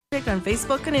on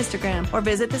Facebook and Instagram, or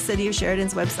visit the City of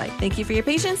Sheridan's website. Thank you for your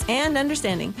patience and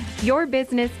understanding. Your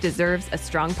business deserves a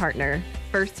strong partner.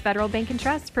 First Federal Bank and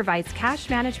Trust provides cash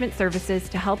management services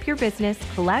to help your business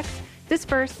collect,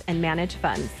 disperse, and manage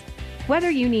funds. Whether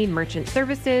you need merchant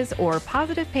services or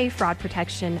positive pay fraud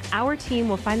protection, our team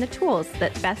will find the tools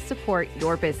that best support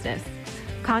your business.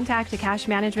 Contact a cash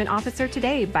management officer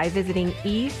today by visiting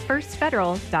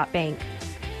efirstfederal.bank.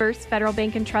 First Federal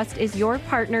Bank and Trust is your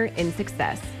partner in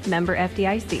success. Member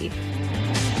FDIC.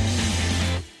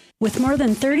 With more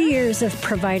than 30 years of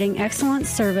providing excellent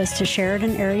service to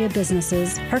Sheridan area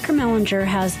businesses, Parker Mellinger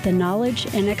has the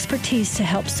knowledge and expertise to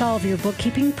help solve your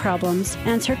bookkeeping problems,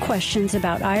 answer questions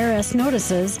about IRS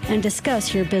notices, and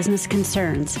discuss your business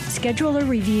concerns. Schedule a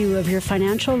review of your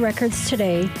financial records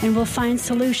today, and we'll find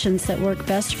solutions that work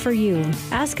best for you.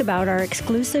 Ask about our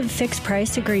exclusive fixed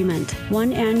price agreement,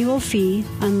 1 annual fee,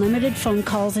 unlimited phone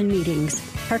calls and meetings.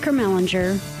 Parker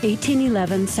Mellinger,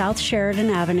 1811 South Sheridan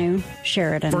Avenue,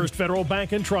 Sheridan. First Federal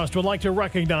Bank and Trust would like to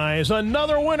recognize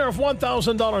another winner of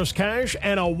 $1,000 cash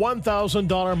and a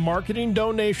 $1,000 marketing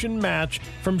donation match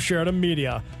from Sheridan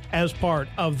Media. As part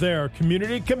of their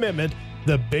community commitment,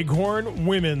 the Bighorn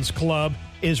Women's Club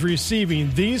is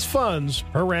receiving these funds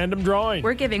per random drawing.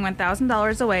 We're giving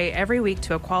 $1,000 away every week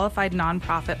to a qualified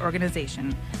nonprofit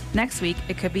organization. Next week,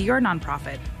 it could be your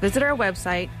nonprofit. Visit our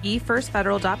website,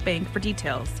 efirstfederal.bank, for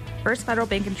details. First Federal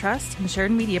Bank and Trust and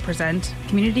Sheridan Media present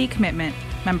Community Commitment,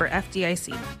 member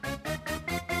FDIC.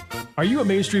 Are you a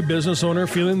Main Street business owner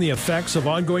feeling the effects of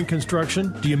ongoing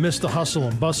construction? Do you miss the hustle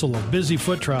and bustle of busy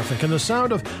foot traffic and the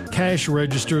sound of cash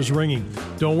registers ringing?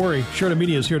 Don't worry, Sheridan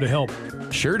Media is here to help.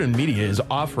 Sheridan Media is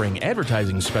offering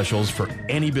advertising specials for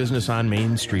any business on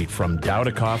Main Street, from Dow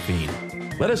to Caffeine.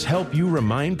 Let us help you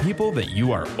remind people that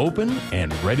you are open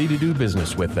and ready to do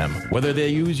business with them, whether they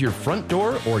use your front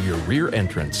door or your rear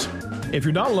entrance. If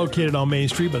you're not located on Main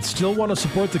Street but still want to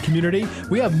support the community,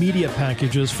 we have media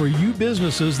packages for you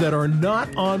businesses that are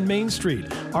not on Main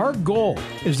Street. Our goal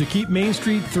is to keep Main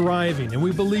Street thriving, and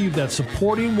we believe that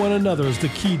supporting one another is the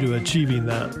key to achieving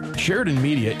that. Sheridan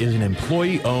Media is an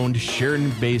employee-owned,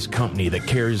 Sheridan-based company that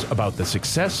cares about the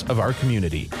success of our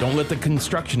community. Don't let the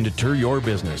construction deter your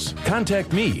business.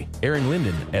 Contact me, Aaron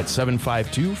Linden, at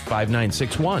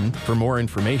 752-5961 for more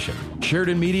information.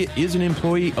 Sheridan Media is an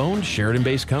employee-owned,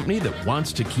 Sheridan-based company that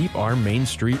wants to keep our Main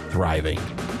Street thriving.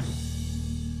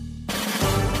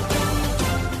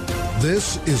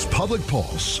 This is Public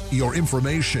Pulse, your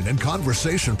information and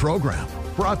conversation program,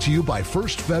 brought to you by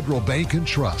First Federal Bank and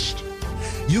Trust.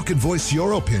 You can voice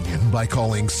your opinion by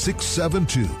calling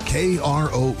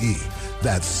 672-KROE.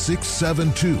 That's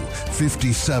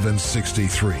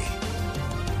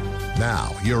 672-5763.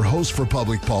 Now, your host for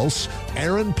Public Pulse,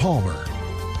 Aaron Palmer.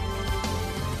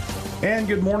 And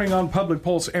good morning on Public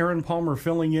Pulse. Aaron Palmer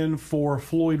filling in for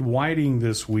Floyd Whiting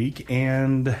this week.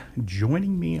 And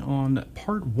joining me on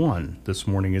part one this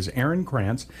morning is Aaron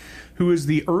Krantz, who is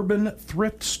the Urban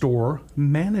Thrift Store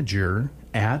Manager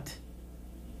at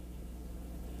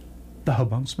the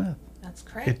Hub on Smith. That's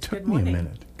correct. It took me a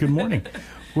minute. Good morning.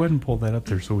 Go ahead and pull that up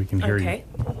there so we can hear you.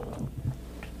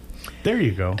 There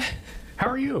you go. How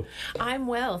are you? I'm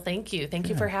well, thank you. Thank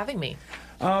you for having me.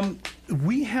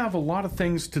 We have a lot of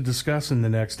things to discuss in the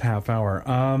next half hour.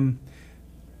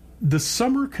 The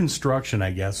summer construction, I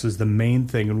guess, is the main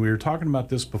thing, and we were talking about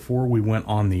this before we went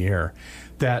on the air,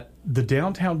 that the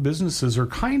downtown businesses are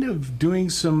kind of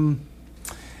doing some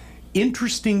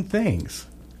interesting things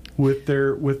with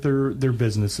their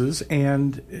businesses.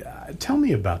 And tell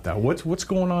me about that. What's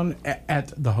going on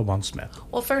at the Hub on Smith?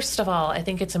 Well, first of all, I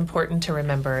think it's important to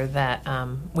remember that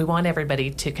we want everybody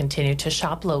to continue to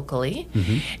shop locally,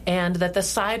 and that the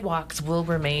sidewalks will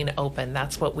remain open.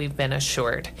 That's what we've been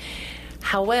assured.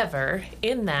 However,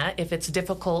 in that, if it's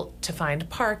difficult to find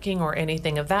parking or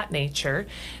anything of that nature,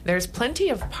 there's plenty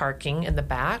of parking in the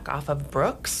back off of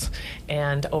Brooks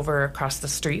and over across the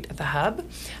street at the Hub.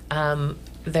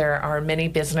 There are many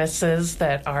businesses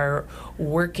that are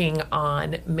working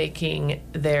on making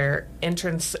their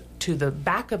entrance to the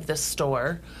back of the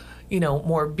store,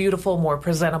 more beautiful, more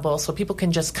presentable, so people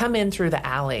can just come in through the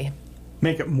alley.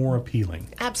 Make it more appealing.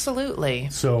 Absolutely.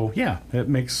 So, yeah, it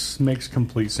makes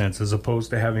complete sense, as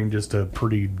opposed to having just a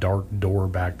pretty dark door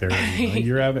back there.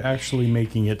 You're actually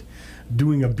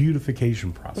doing a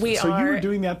beautification process. You were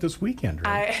doing that this weekend,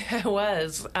 right? I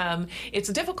was. It's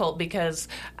difficult because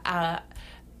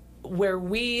where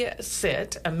we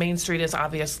sit, Main Street is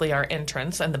obviously our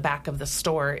entrance, and the back of the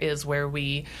store is where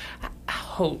we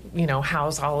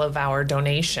house all of our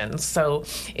donations. So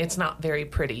it's not very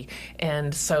pretty.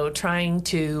 And so trying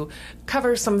to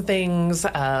cover some things,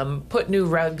 put new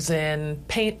rugs in,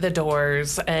 paint the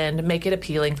doors, and make it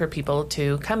appealing for people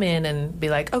to come in and be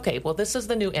like, okay, well, this is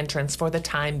the new entrance for the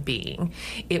time being.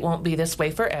 It won't be this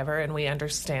way forever, and we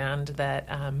understand that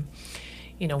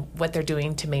what they're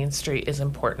doing to Main Street is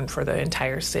important for the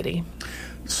entire city.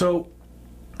 So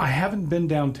I haven't been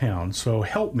downtown, so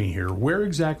help me here. Where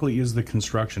exactly is the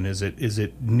construction? Is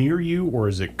it near you, or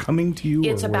is it coming to you?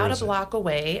 It's about a block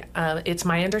away. It's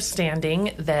my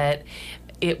understanding that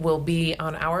it will be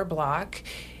on our block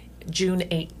June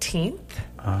 18th.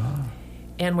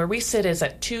 And where we sit is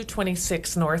at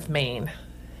 226 North Main.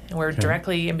 And we're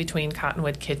directly in between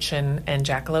Cottonwood Kitchen and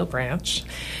Jackalope Branch,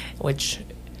 which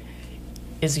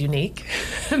is unique,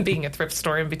 being a thrift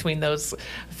store in between those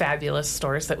fabulous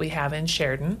stores that we have in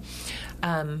Sheridan.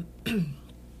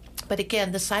 But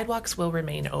again, the sidewalks will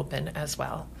remain open as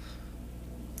well.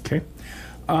 Okay.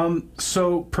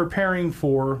 So preparing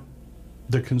for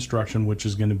the construction, which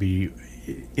is going to be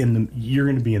you're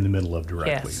going to be in the middle of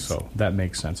directly. Yes. So that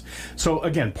makes sense. So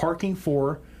again, parking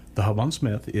for the Hub on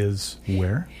Smith is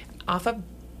where? Off of,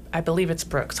 I believe it's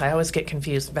Brooks. I always get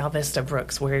confused, Val Vista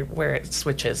Brooks, where it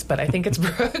switches, but I think it's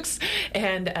Brooks.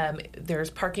 And there's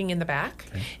parking in the back,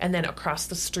 and then across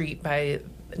the street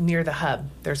near the Hub,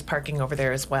 there's parking over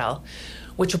there as well,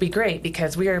 which will be great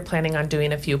because we are planning on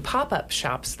doing a few pop-up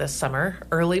shops this summer,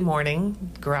 early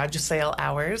morning, garage sale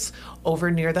hours over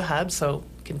near the Hub, so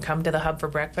you can come to the Hub for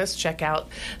breakfast, check out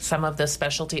some of the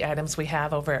specialty items we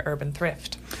have over at Urban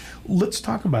Thrift. Let's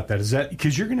talk about that. Is that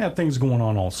because you're going to have things going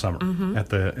on all summer at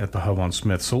the Hub on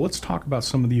Smith? So let's talk about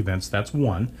some of the events. That's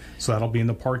one. So that'll be in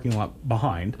the parking lot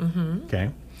behind.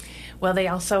 Okay. Well, they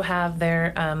also have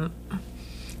their,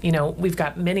 we've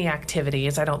got many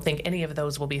activities. I don't think any of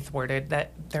those will be thwarted,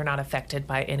 that they're not affected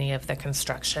by any of the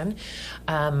construction.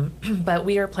 But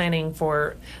we are planning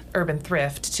for Urban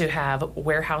Thrift to have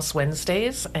Warehouse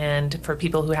Wednesdays. And for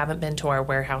people who haven't been to our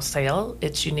warehouse sale,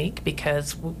 it's unique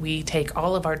because we take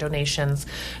all of our donations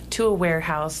to a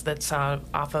warehouse that's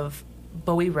off of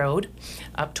Bowie Road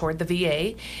up toward the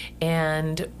VA,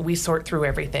 and we sort through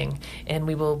everything. And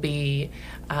we will be...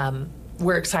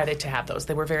 we're excited to have those.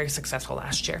 They were very successful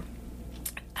last year.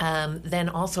 Then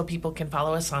also people can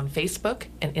follow us on Facebook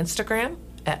and Instagram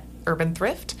at Urban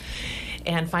Thrift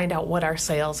and find out what our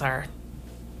sales are.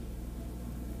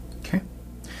 Okay.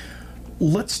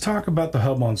 Let's talk about the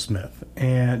Hub on Smith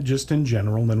and just in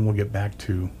general, then we'll get back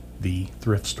to the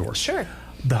thrift store. Sure.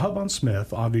 The Hub on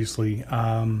Smith, obviously,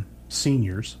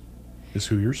 seniors is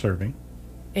who you're serving.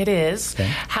 It is. Okay.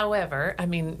 However,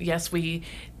 yes, we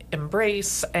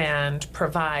embrace and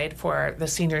provide for the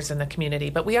seniors in the community,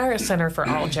 but we are a center for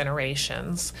all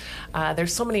generations.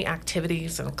 There's so many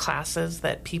activities and classes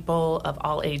that people of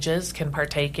all ages can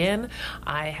partake in.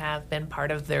 I have been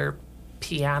part of their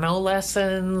piano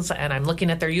lessons, and I'm looking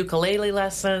at their ukulele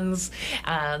lessons.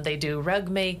 They do rug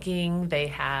making, they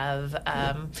have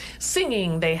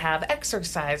singing, they have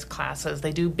exercise classes,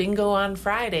 they do bingo on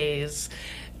Fridays.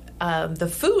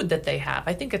 The food that they have,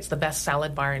 I think it's the best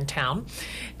salad bar in town.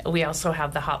 We also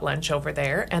have the hot lunch over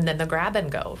there, and then the grab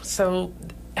and go. So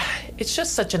it's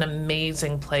just such an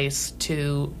amazing place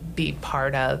to be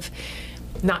part of,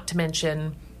 not to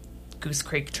mention Goose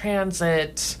Creek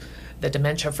Transit, the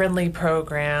dementia-friendly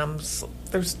programs.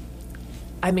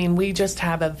 We just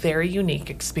have a very unique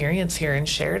experience here in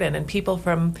Sheridan, and people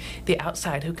from the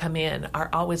outside who come in are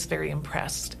always very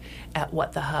impressed at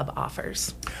what the Hub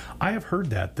offers. I have heard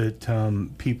that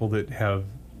people that have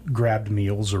grabbed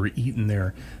meals or eaten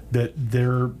there, that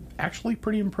they're actually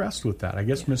pretty impressed with that. I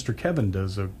guess Mr. Kevin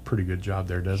does a pretty good job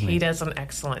there, doesn't he? He does an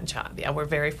excellent job. Yeah, we're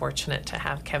very fortunate to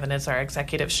have Kevin as our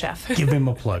executive chef. Give him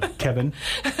a plug. Kevin.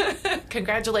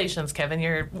 Congratulations, Kevin.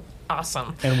 You're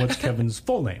awesome. And what's Kevin's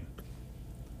full name?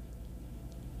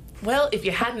 Well, if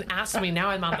you hadn't asked me, now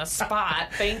I'm on the spot.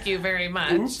 Thank you very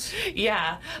much. Oops.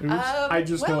 Yeah. Oops. I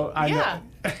just know. Know.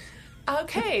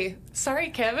 Okay. Sorry,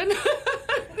 Kevin.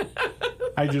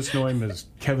 I just know him as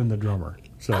Kevin the drummer.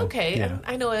 So, okay. Yeah. And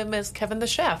I know him as Kevin the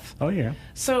chef. Oh, yeah.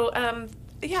 So,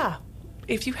 yeah.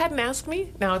 If you hadn't asked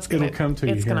me, now it'll come to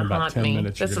you it's here going in to about haunt 10 me.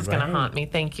 minutes. This is going to haunt me.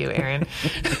 Thank you, Aaron.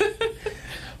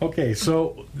 Okay,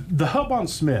 so the Hub on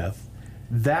Smith,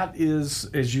 that is,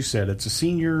 as you said, it's a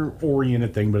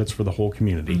senior-oriented thing, but it's for the whole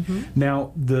community. Mm-hmm.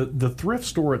 Now, the thrift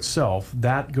store itself,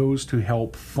 that goes to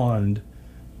help fund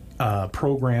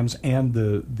programs and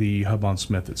the Hub on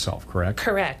Smith itself, correct?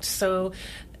 Correct. So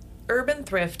Urban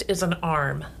Thrift is an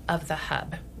arm of the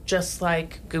Hub, just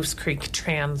like Goose Creek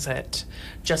Transit,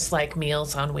 just like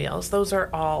Meals on Wheels. Those are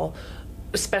all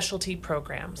specialty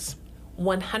programs.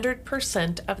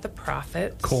 100% of the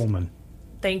profits. Coleman.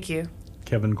 Thank you.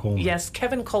 Kevin Coleman. Yes,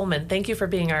 Kevin Coleman. Thank you for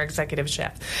being our executive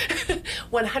chef.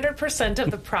 100%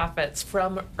 of the profits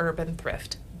from Urban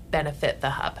Thrift benefit the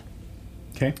hub.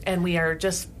 Okay. And we are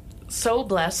just so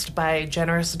blessed by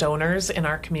generous donors in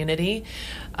our community.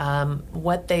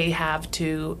 What they have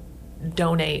to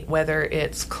donate, whether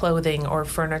it's clothing or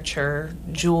furniture,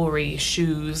 jewelry,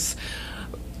 shoes,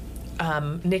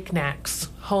 knickknacks,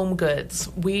 home goods.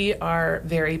 We are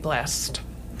very blessed.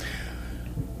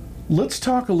 Let's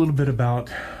talk a little bit about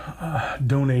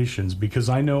donations, because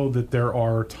I know that there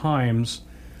are times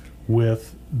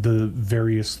with the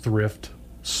various thrift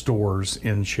stores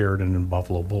in Sheridan and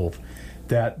Buffalo both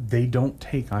that they don't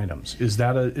take items. Is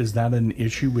that an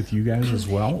issue with you guys as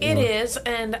well? It is,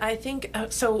 and I think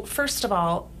so. First of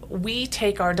all, we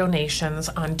take our donations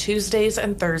on Tuesdays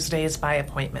and Thursdays by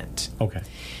appointment. Okay.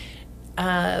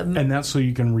 And that's so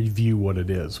you can review what it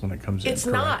is when it comes in. It's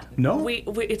not. No?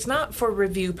 It's not for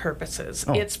review purposes.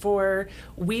 Oh. It's for,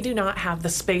 we do not have the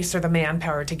space or the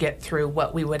manpower to get through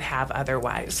what we would have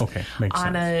otherwise. Okay, makes sense.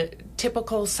 On a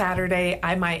typical Saturday,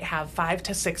 I might have 5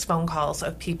 to 6 phone calls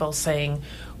of people saying,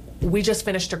 we just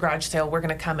finished a garage sale, we're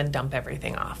going to come and dump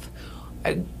everything off.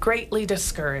 I greatly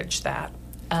discourage that.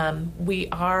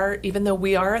 Even though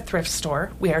we are a thrift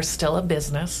store, we are still a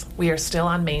business. We are still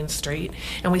on Main Street,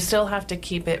 and we still have to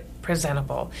keep it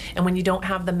presentable. And when you don't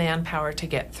have the manpower to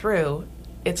get through,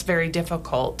 it's very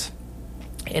difficult,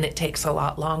 and it takes a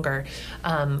lot longer.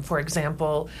 For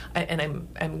example, and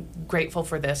I'm grateful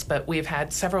for this, but we've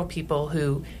had several people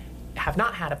who have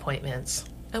not had appointments,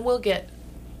 and we'll get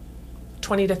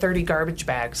 20 to 30 garbage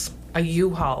bags, a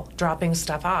U-Haul, dropping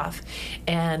stuff off.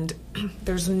 And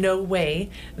there's no way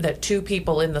that 2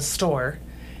 people in the store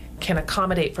can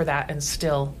accommodate for that and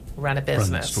still run a business.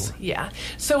 Run the store. Yeah.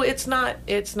 So it's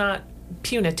not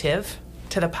punitive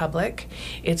to the public.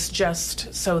 It's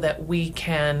just so that we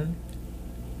can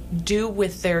do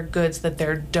with their goods that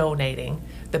they're donating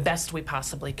the best we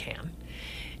possibly can.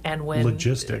 And when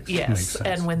logistics yes, makes sense.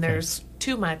 And when there's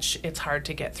too much, it's hard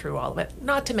to get through all of it.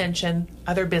 Not to mention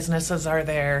other businesses are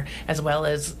there, as well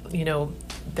as,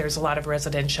 there's a lot of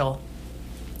residential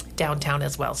downtown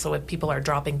as well. So if people are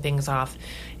dropping things off,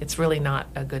 it's really not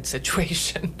a good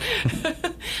situation.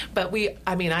 But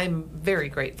I'm very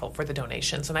grateful for the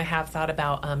donations, and I have thought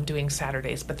about doing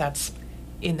Saturdays, but that's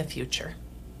in the future.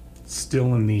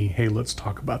 Still in the, hey, let's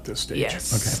talk about this stage.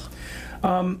 Yes.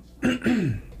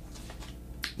 Okay.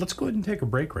 Let's go ahead and take a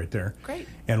break right there. Great.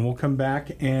 And we'll come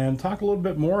back and talk a little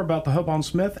bit more about the Hub on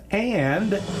Smith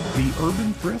and the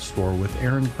Urban Thrift Store with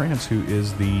Aaron Krantz, who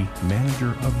is the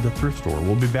manager of the thrift store.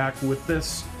 We'll be back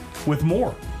with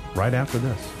more right after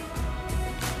this.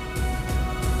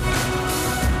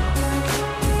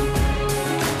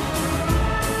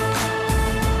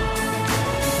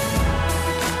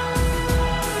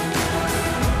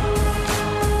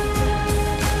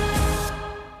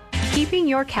 Keeping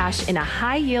your cash in a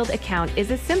high-yield account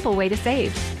is a simple way to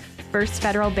save. First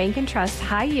Federal Bank & Trust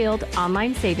high-yield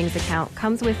online savings account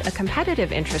comes with a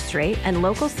competitive interest rate and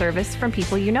local service from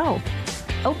people you know.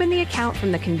 Open the account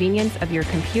from the convenience of your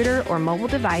computer or mobile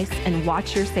device and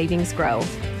watch your savings grow.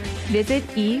 Visit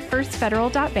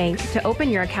efirstfederal.bank to open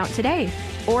your account today,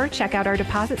 or check out our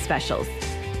deposit specials.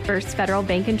 First Federal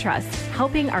Bank & Trust,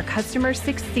 helping our customers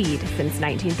succeed since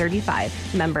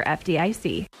 1935. Member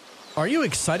FDIC. Are you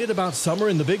excited about summer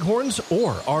in the Bighorns,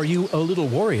 or are you a little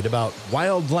worried about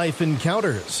wildlife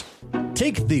encounters?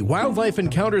 Take the Wildlife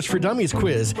Encounters for Dummies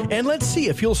quiz, and let's see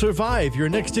if you'll survive your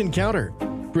next encounter.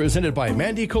 Presented by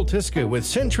Mandy Koltiska with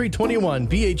Century 21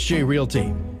 BHJ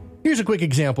Realty. Here's a quick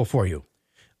example for you.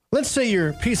 Let's say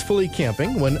you're peacefully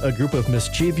camping when a group of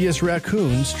mischievous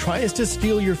raccoons tries to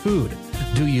steal your food.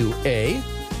 Do you A,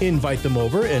 invite them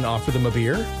over and offer them a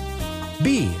beer?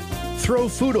 B, throw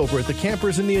food over at the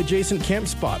campers in the adjacent camp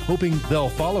spot, hoping they'll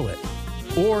follow it?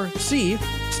 Or C,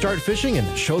 start fishing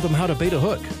and show them how to bait a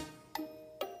hook?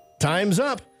 Time's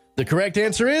up. The correct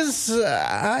answer is,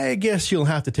 I guess you'll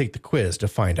have to take the quiz to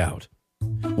find out.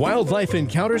 Wildlife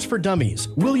Encounters for Dummies.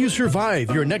 Will you survive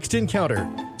your next encounter?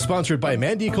 Sponsored by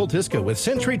Mandy Koltiska with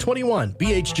Century 21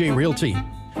 BHJ Realty.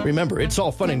 Remember, it's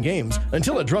all fun and games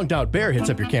until a drunked-out bear hits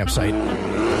up your campsite.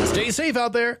 Stay safe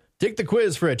out there. Take the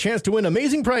quiz for a chance to win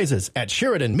amazing prizes at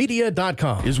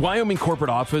SheridanMedia.com. Is Wyoming Corporate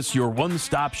Office your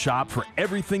one-stop shop for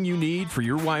everything you need for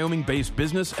your Wyoming-based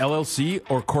business, LLC,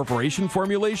 or corporation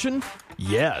formulation?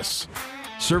 Yes.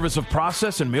 Service of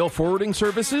process and mail forwarding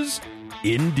services?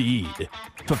 Indeed.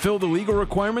 Fulfill the legal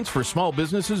requirements for small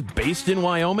businesses based in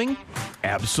Wyoming?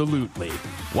 Absolutely.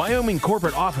 Wyoming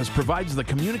Corporate Office provides the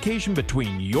communication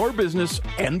between your business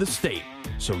and the state,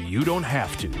 so you don't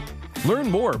have to.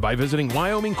 Learn more by visiting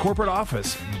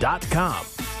WyomingCorporateOffice.com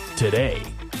today.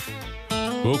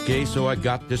 Okay, so I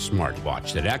got this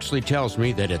smartwatch that actually tells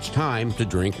me that it's time to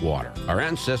drink water. Our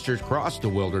ancestors crossed the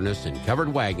wilderness in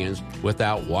covered wagons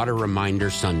without water reminder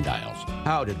sundials.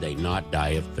 How did they not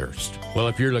die of thirst? Well,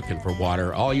 if you're looking for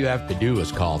water, all you have to do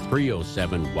is call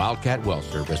 307 Wildcat Well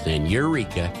Service, and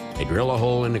Eureka, they drill a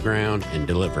hole in the ground and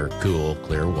deliver cool,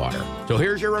 clear water. So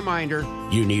here's your reminder,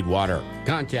 you need water.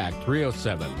 Contact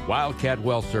 307 Wildcat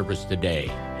Well Service today,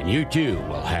 and you too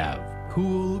will have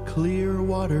Cool, clear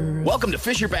water. Welcome to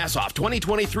Fisher Bass Off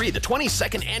 2023, the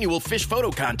 22nd annual fish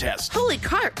photo contest. Holy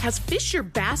carp, has Fisher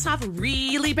Bass Off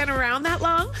really been around that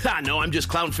long? No, I'm just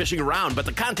clown fishing around, but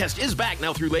the contest is back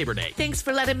now through Labor Day. Thanks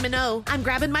for letting me know. I'm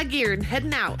grabbing my gear and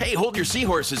heading out. Hey, hold your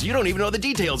seahorses. You don't even know the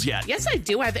details yet. Yes, I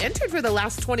do. I've entered for the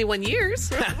last 21 years.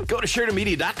 Go to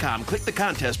SheridanMedia.com, click the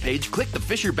contest page, click the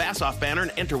Fisher Bass Off banner,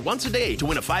 and enter once a day to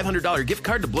win a $500 gift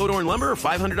card to Blodorn Lumber or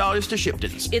 $500 to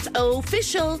Shipton's. It's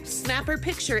official. Snap her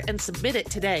picture and submit it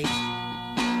today.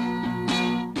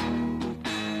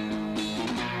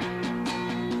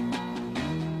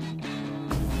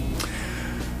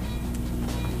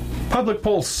 Public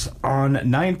Pulse on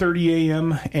 9:30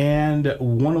 a.m. and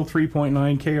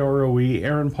 103.9 KROE.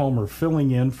 Aaron Palmer filling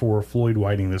in for Floyd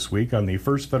Whiting this week on the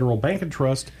First Federal Bank and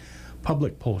Trust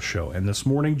Public Pulse Show. And this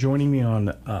morning, joining me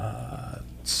on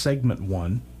segment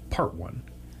 1, part 1,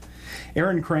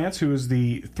 Aaron Krantz, who is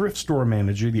the thrift store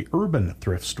manager, the urban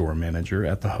thrift store manager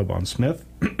at the Hub on Smith.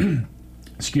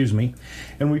 Excuse me.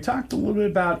 And we talked a little bit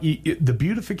about the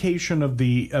beautification of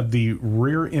the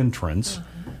rear entrance,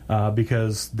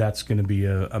 because that's going to be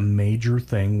a major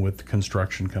thing with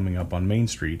construction coming up on Main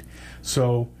Street.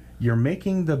 So you're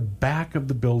making the back of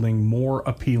the building more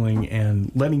appealing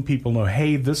and letting people know,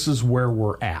 hey, this is where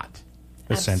we're at,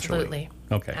 essentially. Absolutely.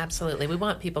 Okay. Absolutely. We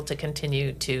want people to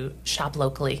continue to shop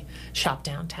locally, shop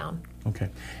downtown. Okay.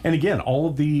 And again, all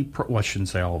of the, well, I shouldn't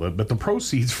say all of it, but the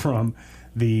proceeds from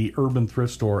the urban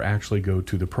thrift store actually go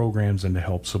to the programs and to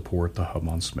help support the Hub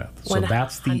on Smith. So 100%.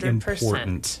 That's the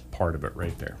important part of it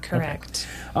right there. Correct.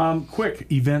 Okay.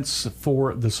 Quick events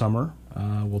for the summer.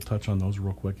 We'll touch on those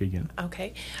real quick again.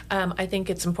 Okay. I think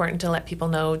it's important to let people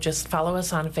know, just follow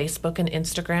us on Facebook and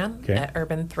Instagram at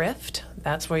Urban Thrift.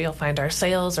 That's where you'll find our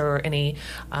sales or any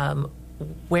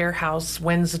warehouse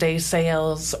Wednesday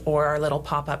sales or our little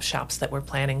pop-up shops that we're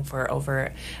planning for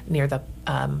over near the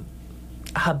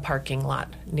Hub parking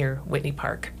lot near Whitney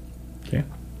Park. Okay.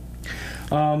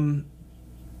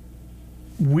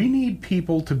 We need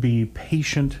people to be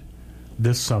patient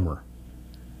this summer.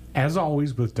 As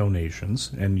always with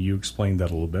donations, and you explained that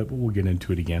a little bit, but we'll get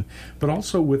into it again. But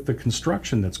also with the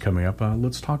construction that's coming up,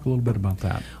 let's talk a little bit about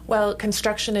that. Well,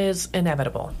 construction is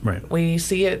inevitable. Right. We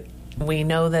see it. We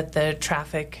know that the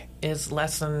traffic is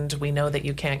lessened. We know that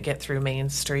you can't get through Main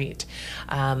Street.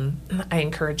 I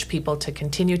encourage people to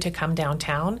continue to come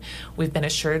downtown. We've been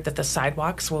assured that the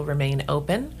sidewalks will remain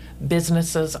open.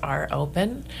 Businesses are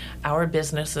open. Our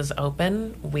business is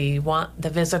open. We want the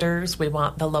visitors, we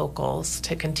want the locals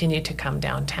to continue to come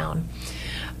downtown.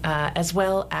 As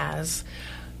well as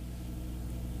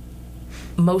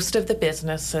most of the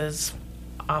businesses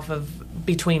off of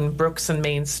between Brooks and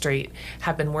Main Street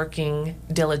have been working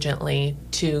diligently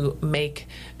to make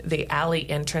the alley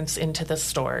entrance into the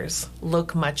stores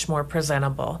look much more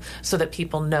presentable so that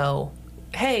people know,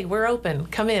 hey, we're open,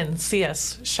 come in, see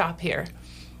us, shop here.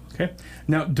 Okay.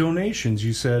 Now, donations,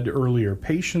 you said earlier,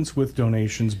 patience with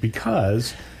donations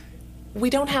because we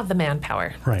don't have the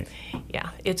manpower. Right. Yeah,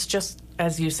 it's just,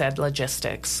 as you said,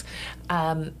 logistics.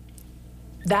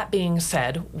 That being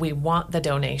said, we want the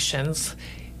donations.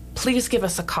 Please give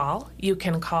us a call. You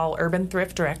can call Urban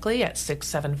Thrift directly at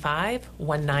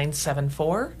 675-1974,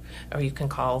 or you can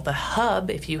call the Hub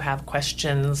if you have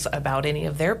questions about any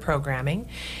of their programming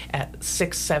at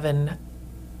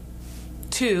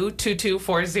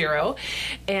 672-2240.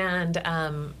 And,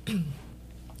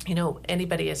 you know,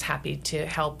 anybody is happy to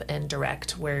help and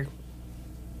direct where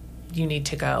you need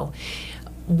to go.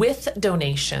 With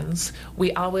donations,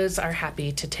 we always are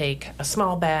happy to take a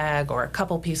small bag or a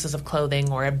couple pieces of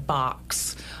clothing or a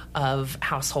box of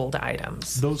household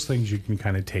items. Those things you can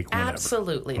kind of take whenever.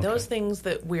 Absolutely. Okay. Those things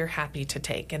that we're happy to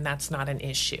take, and that's not an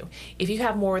issue. If you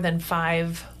have more than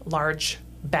 5 large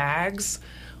bags,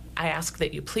 I ask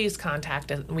that you please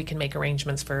contact us, and we can make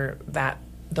arrangements for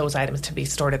those items to be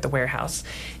stored at the warehouse.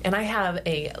 And I have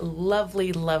a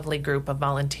lovely, lovely group of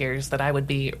volunteers that I would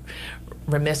be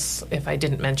remiss if I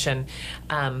didn't mention.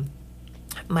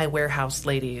 My warehouse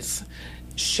ladies,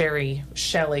 Sherry,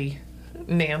 Shelley,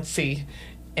 Nancy,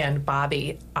 and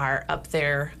Bobby are up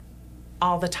there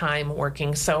all the time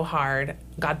working so hard.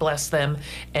 God bless them.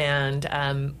 And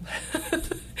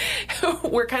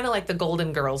we're kind of like the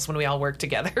Golden Girls when we all work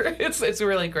together. It's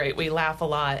really great. We laugh a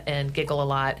lot and giggle a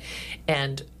lot.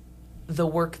 And the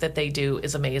work that they do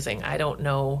is amazing. I don't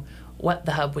know what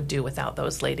the Hub would do without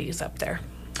those ladies up there.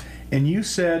 And you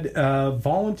said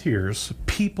volunteers,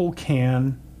 people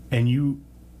can, and you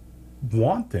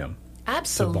want them.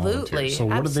 Absolutely. So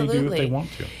what do they do if they want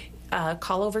to?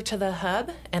 Call over to the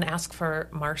Hub and ask for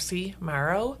Marcy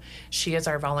Morrow. She is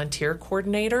our volunteer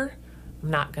coordinator.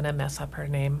 I'm not going to mess up her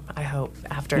name, I hope,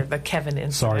 after the Kevin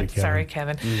incident. Sorry,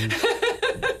 Kevin. Mm-hmm.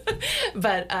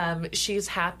 But she's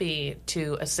happy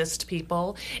to assist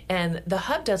people. And the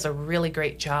Hub does a really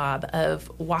great job of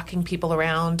walking people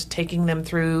around, taking them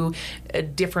through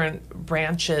different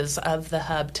branches of the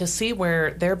Hub to see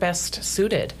where they're best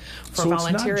suited for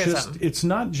volunteerism. It's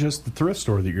not just the thrift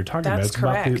store that you're talking about. It's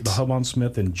correct. About the Hub on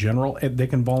Smith in general. They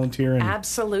can volunteer in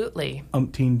absolutely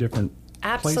umpteen different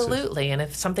Absolutely. places. And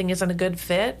if something isn't a good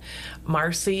fit,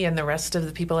 Marcy and the rest of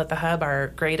the people at the Hub are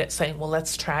great at saying, well,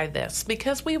 let's try this,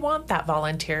 because we want that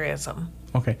volunteerism.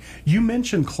 Okay. You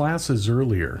mentioned classes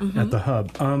earlier at the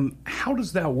Hub. How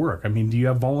does that work? I mean, do you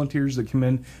have volunteers that come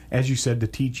in, as you said, to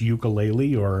teach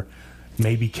ukulele, or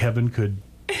maybe Kevin could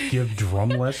give drum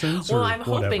lessons well, or I'm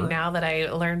whatever? hoping now that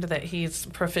I learned that he's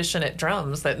proficient at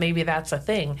drums that maybe that's a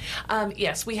thing.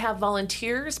 Yes, we have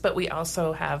volunteers, but we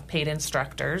also have paid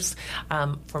instructors.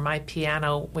 For my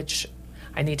piano, which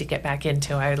I need to get back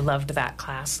into, I loved that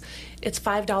class. It's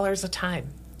 $5 a time.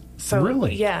 So,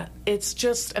 really? Yeah, it's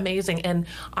just amazing. And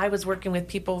I was working with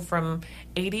people from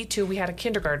 80 to we had a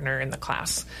kindergartner in the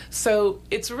class. So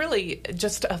it's really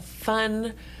just a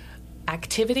fun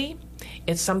activity.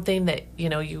 It's something that,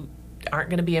 you aren't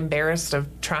going to be embarrassed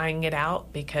of trying it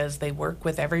out because they work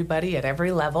with everybody at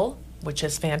every level, which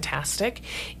is fantastic.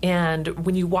 And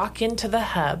when you walk into the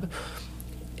Hub,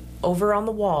 over on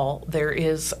the wall, there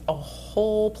is a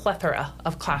whole plethora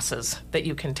of classes that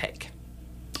you can take.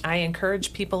 I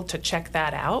encourage people to check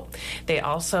that out. They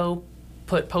also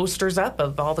put posters up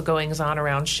of all the goings on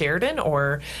around Sheridan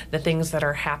or the things that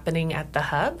are happening at the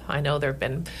Hub. I know there have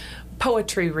been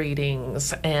poetry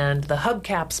readings and the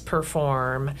Hubcaps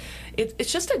perform.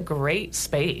 It's just a great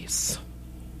space.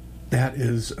 That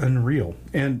is unreal.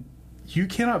 And you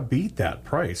cannot beat that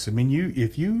price. I mean,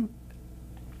 if you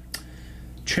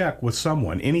check with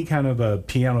someone, any kind of a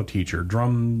piano teacher,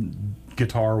 drum,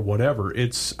 guitar, whatever,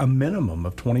 it's a minimum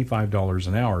of $25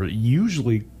 an hour,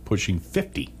 usually pushing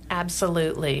 $50.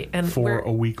 Absolutely. And for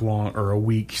a week long or a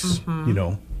week's,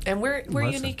 And we're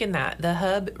unique in that. The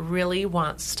Hub really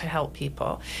wants to help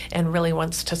people and really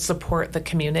wants to support the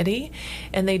community,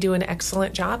 and they do an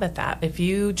excellent job at that. If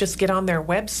you just get on their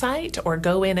website or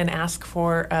go in and ask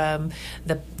for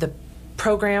the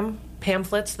program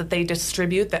pamphlets that they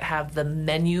distribute that have the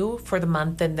menu for the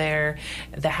month in there,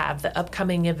 that have the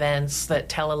upcoming events that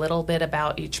tell a little bit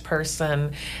about each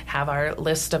person, have our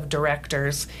list of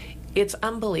directors, it's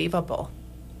unbelievable.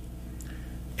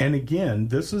 And again,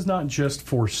 this is not just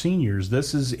for seniors.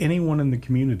 This is anyone in the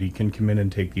community can come in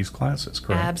and take these classes,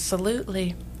 correct?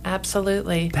 Absolutely.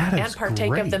 Absolutely. That is and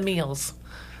partake great. of the meals,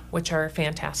 which are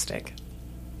fantastic.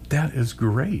 That is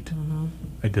great.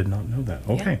 I did not know that.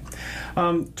 Okay.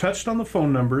 Yeah. Touched on the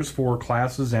phone numbers for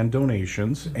classes and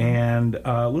donations. And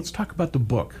let's talk about the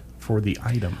book for the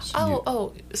items.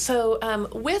 So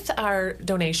with our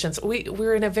donations,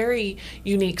 we're in a very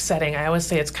unique setting. I always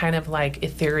say it's kind of like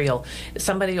ethereal.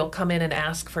 Somebody will come in and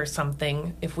ask for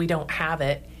something. If we don't have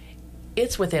it,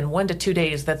 it's within 1 to 2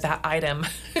 days that item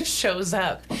shows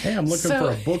up. Hey, I'm looking for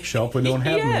a bookshelf. We don't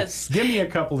have yes. them. Give me a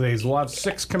couple of days. We'll have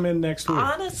 6 come in next week.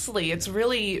 Honestly, it's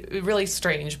really, really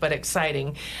strange but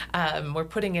exciting. We're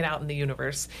putting it out in the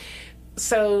universe.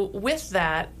 So with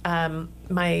that,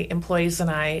 my employees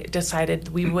and I decided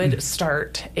we would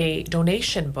start a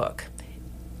donation book,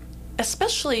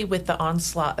 especially with the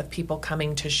onslaught of people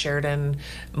coming to Sheridan,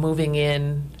 moving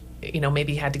in,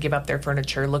 maybe had to give up their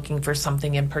furniture, looking for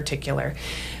something in particular.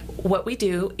 What we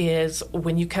do is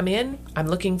when you come in, I'm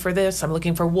looking for this, I'm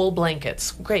looking for wool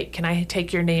blankets. Great, can I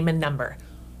take your name and number?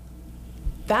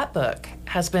 That book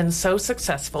has been so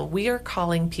successful. We are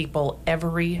calling people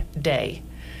every day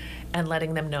and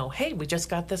letting them know, hey, we just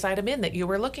got this item in that you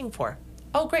were looking for.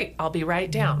 Oh, great, I'll be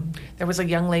right down. There was a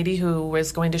young lady who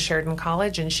was going to Sheridan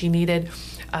College, and she needed,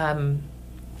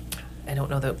 I don't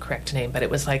know the correct name, but it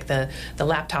was like the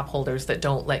laptop holders that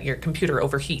don't let your computer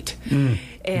overheat.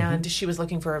 And she was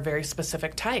looking for a very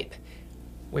specific type.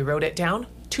 We wrote it down.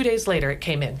 2 days later, it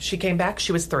came in. She came back.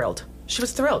 She was thrilled. She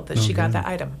was thrilled that she got that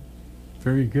item.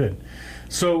 Very good.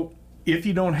 So if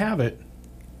you don't have it,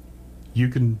 you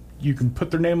can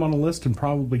put their name on a list and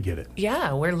probably get it.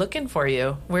 Yeah, we're looking for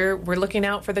you. We're looking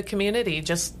out for the community.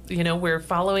 Just, we're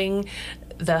following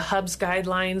the Hub's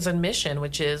guidelines and mission,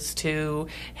 which is to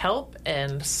help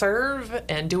and serve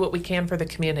and do what we can for the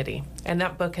community. And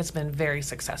that book has been very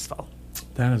successful.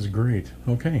 That is great.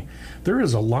 Okay. There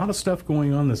is a lot of stuff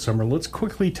going on this summer. Let's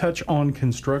quickly touch on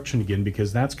construction again,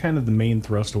 because that's kind of the main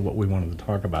thrust of what we wanted to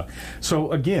talk about.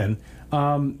 So again,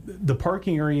 the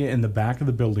parking area in the back of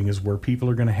the building is where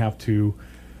people are going to have to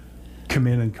come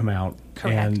in and come out.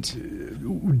 Correct.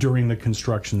 And during the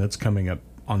construction that's coming up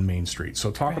on Main Street.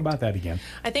 So talk about that again.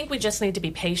 I think we just need to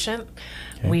be patient.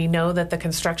 Okay. We know that the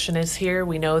construction is here.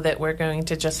 We know that we're going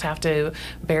to just have to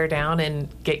bear down and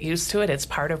get used to it. It's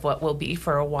part of what will be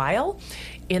for a while.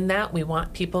 In that, we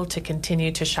want people to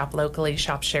continue to shop locally,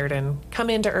 shop Sheridan, come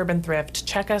into Urban Thrift,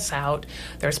 check us out.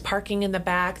 There's parking in the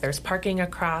back. There's parking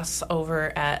across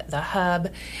over at the Hub.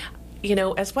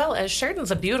 As well as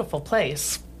Sheridan's a beautiful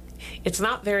place. It's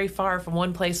not very far from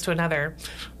one place to another.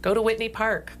 Go to Whitney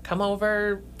Park. Come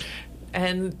over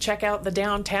and check out the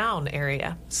downtown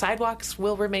area. Sidewalks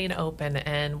will remain open,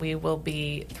 and we will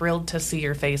be thrilled to see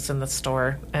your face in the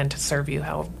store and to serve you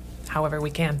however we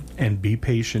can. And be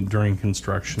patient during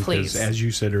construction. Please. Because, as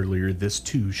you said earlier, this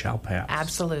too shall pass.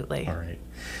 Absolutely. All right.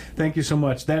 Thank you so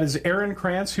much. That is Erin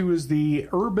Krantz, who is the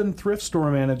Urban Thrift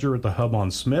Store Manager at the Hub on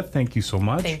Smith. Thank you so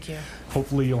much. Thank you.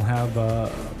 Hopefully you'll have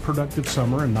a productive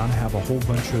summer and not have a whole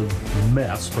bunch of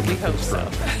mess from the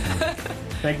construction.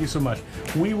 Thank you so much.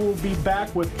 We will be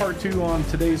back with part 2 on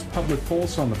today's Public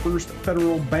Pulse on the First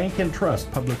Federal Bank and Trust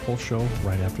Public Pulse Show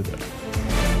right after this.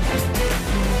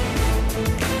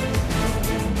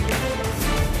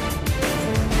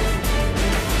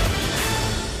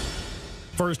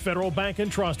 First Federal Bank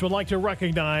and Trust would like to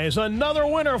recognize another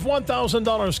winner of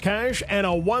 $1,000 cash and a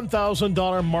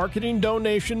 $1,000 marketing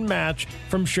donation match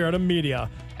from Sheridan Media.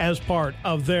 As part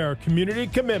of their community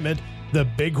commitment, the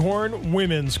Bighorn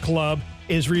Women's Club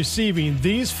is receiving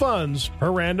these funds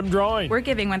per random drawing. We're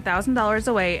giving $1,000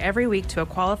 away every week to a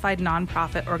qualified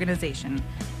nonprofit organization.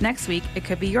 Next week, it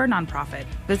could be your nonprofit.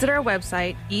 Visit our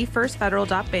website,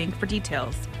 efirstfederal.bank, for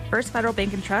details. First Federal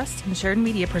Bank and Trust and Sheridan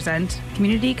Media present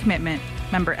Community Commitment,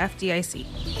 member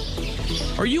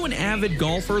FDIC. Are you an avid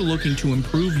golfer looking to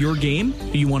improve your game?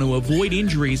 Do you want to avoid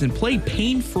injuries and play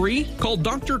pain-free? Call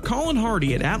Dr. Colin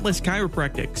Hardy at Atlas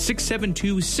Chiropractic,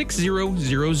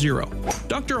 672-6000.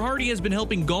 Dr. Hardy has been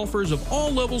helping golfers of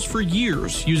all levels for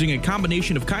years, using a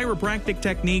combination of chiropractic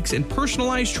techniques and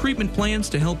personalized treatment plans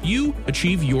to help you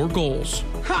achieve your goals.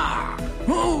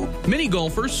 Many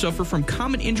golfers suffer from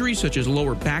common injuries such as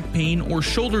lower back pain or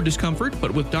shoulder discomfort,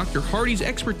 but with Dr. Hardy's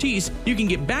expertise, you can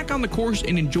get back on the course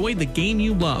and enjoy the game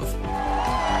you love.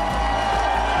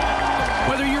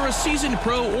 Whether you're a seasoned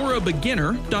pro or a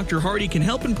beginner, Dr. Hardy can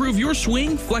help improve your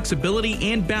swing,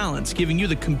 flexibility, and balance, giving you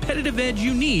the competitive edge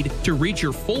you need to reach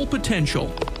your full potential.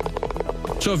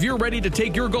 So if you're ready to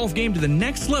take your golf game to the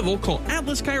next level, call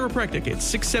Atlas Chiropractic at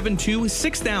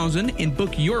 672-6000 and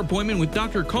book your appointment with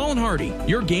Dr. Colin Hardy.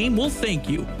 Your game will thank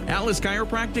you. Atlas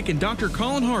Chiropractic and Dr.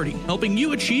 Colin Hardy, helping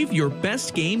you achieve your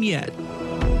best game yet.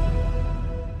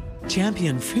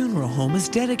 Champion Funeral Home is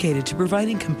dedicated to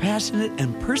providing compassionate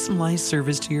and personalized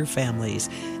service to your families.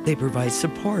 They provide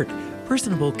support,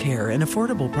 personable care, and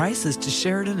affordable prices to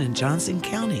Sheridan and Johnson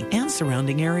County and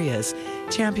surrounding areas.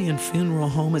 Champion Funeral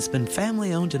Home has been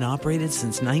family-owned and operated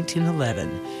since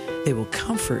 1911. They will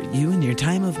comfort you in your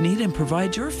time of need and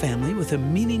provide your family with a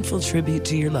meaningful tribute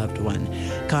to your loved one.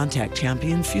 Contact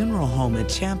Champion Funeral Home at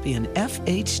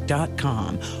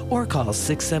championfh.com or call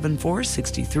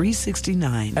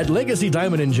 674-6369. At Legacy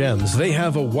Diamond and Gems, they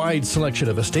have a wide selection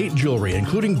of estate jewelry,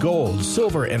 including gold,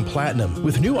 silver, and platinum.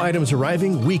 With new items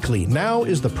arriving weekly, now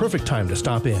is the perfect time to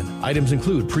stop in. Items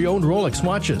include pre-owned Rolex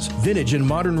watches, vintage and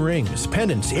modern rings,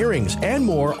 pendants, earrings, and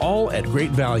more, all at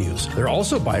great values. They're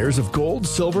also buyers of gold,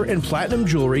 silver, and platinum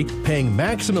jewelry, paying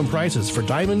maximum prices for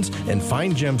diamonds and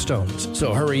fine gemstones.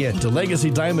 So hurry in to Legacy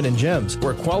Diamond and Gems,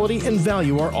 where quality and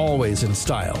value are always in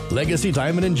style. Legacy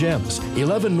Diamond and Gems,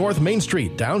 11 North Main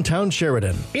Street, downtown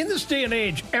Sheridan. In this day and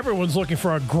age, everyone's looking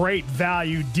for a great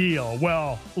value deal.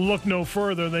 Well, look no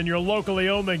further than your locally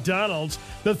owned McDonald's.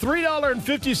 The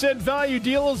 $3.50 value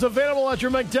deal is available at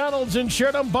your McDonald's in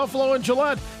Sheridan, Buffalo, and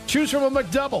Gillette. Choose from a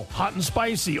McDouble, hot and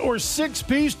spicy, or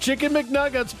 6-piece chicken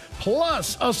McNuggets,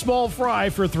 plus a small fry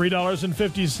for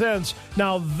 $3.50.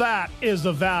 Now that is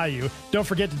the value. Don't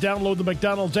forget to download the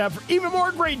McDonald's app for even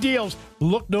more great deals.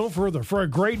 Look no further for a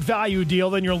great value deal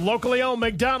than your locally owned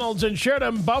McDonald's in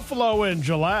Sheridan, Buffalo, and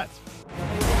Gillette.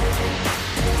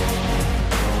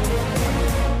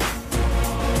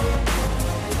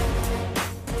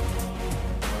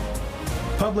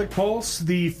 Public Pulse,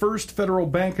 the First Federal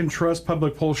Bank and Trust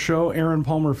Public Pulse show. Aaron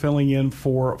Palmer filling in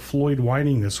for Floyd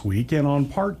Whiting this week. And on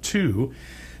part 2,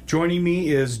 joining me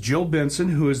is Jill Benson,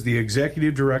 who is the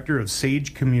Executive Director of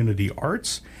Sage Community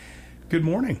Arts. Good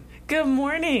morning. Good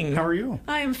morning. How are you?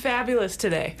 I am fabulous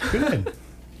today. Good.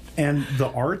 And the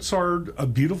arts are a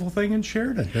beautiful thing in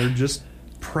Sheridan. They're just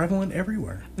prevalent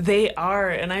everywhere. They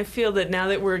are, and I feel that now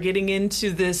that we're getting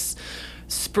into this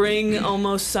spring,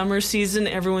 almost summer season,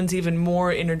 everyone's even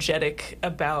more energetic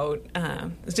about,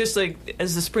 it's just like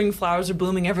as the spring flowers are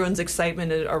blooming, everyone's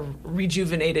excitement are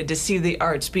rejuvenated to see the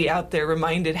arts be out there,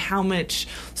 reminded how much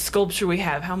sculpture we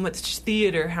have, how much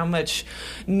theater, how much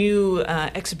new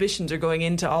exhibitions are going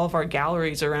into all of our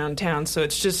galleries around town. So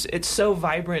it's so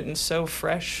vibrant and so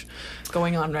fresh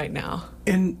going on right now.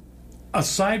 And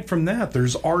aside from that,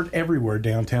 there's art everywhere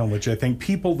downtown, which I think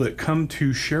people that come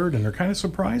to Sheridan are kind of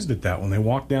surprised at that when they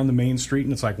walk down the main street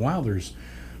and it's like, wow, there's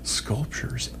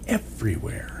sculptures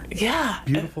everywhere. Yeah.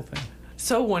 Beautiful thing.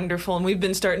 So wonderful. And we've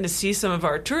been starting to see some of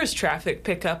our tourist traffic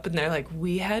pick up, and they're like,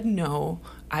 we had no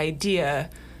idea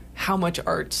how much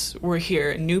arts were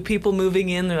here. And new people moving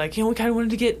in, they're like, we kind of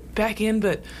wanted to get back in,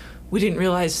 but we didn't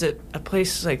realize that a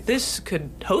place like this could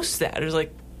host that. It was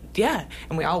like, yeah,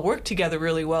 and we all work together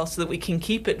really well so that we can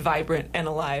keep it vibrant and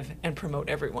alive and promote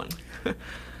everyone.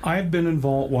 I've been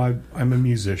involved. Well, I'm a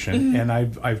musician, and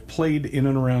I've played in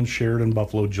and around Sheridan,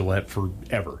 Buffalo, Gillette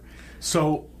forever.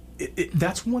 So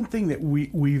that's one thing that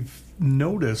we've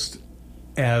noticed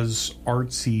as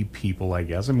artsy people, I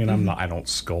guess. I mean, I don't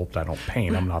sculpt, I don't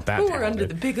paint, I'm not that talented. We're under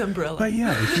the big umbrella. But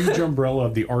yeah, the huge umbrella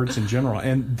of the arts in general.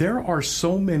 And there are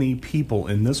so many people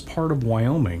in this part of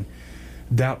Wyoming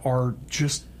that are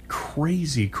just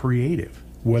crazy creative,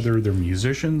 whether they're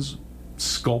musicians,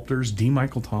 sculptors. D.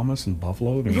 Michael Thomas in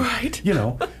Buffalo, right?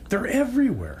 They're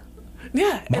everywhere.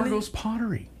 Yeah, Margot's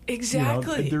Pottery.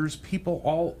 Exactly. There's people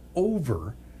all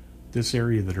over this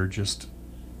area that are just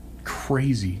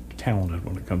crazy talented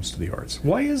when it comes to the arts.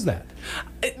 Why is that?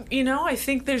 I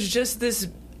think there's just this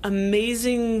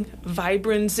amazing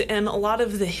vibrance and a lot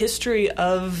of the history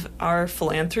of our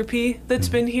philanthropy that's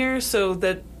been here, so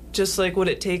that just like what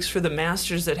it takes for the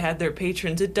masters that had their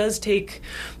patrons, it does take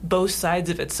both sides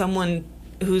of it. Someone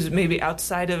who's maybe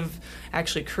outside of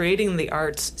actually creating the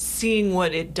arts, seeing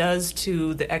what it does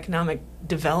to the economic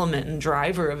development and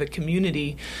driver of a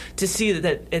community, to see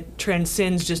that it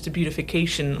transcends just a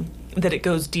beautification, that it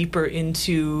goes deeper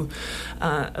into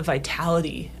a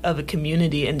vitality of a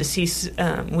community, and to see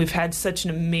we've had such an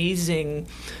amazing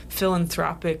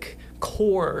philanthropic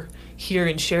core here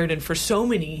in Sheridan for so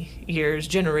many years,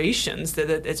 generations, that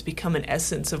it's become an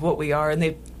essence of what we are, and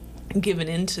they've given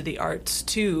into the arts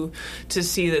too, to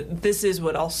see that this is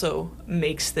what also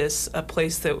makes this a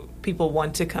place that people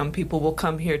want to come. People will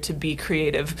come here to be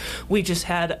creative. We just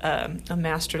had a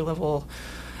master level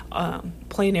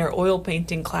plein air oil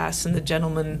painting class, and the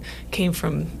gentleman came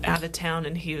from out of town,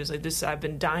 and he was like, I've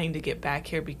been dying to get back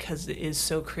here because it is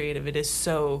so creative. It is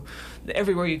so,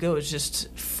 everywhere you go is just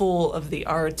full of the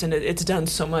arts, and it's done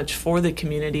so much for the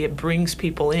community. It brings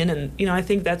people in, and I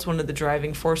think that's one of the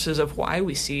driving forces of why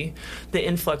we see the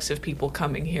influx of people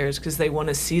coming here, is because they want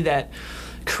to see that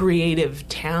creative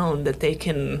town, that they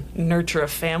can nurture a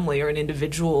family or an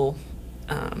individual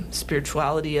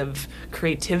spirituality of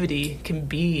creativity can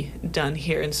be done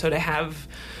here. And so to have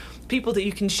people that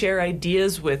you can share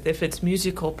ideas with, if it's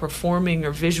musical, performing,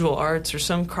 or visual arts, or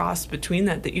some cross between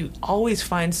that you always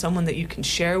find someone that you can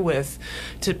share with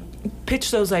to pitch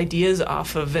those ideas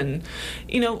off of. And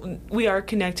we are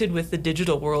connected with the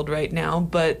digital world right now,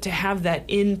 but to have that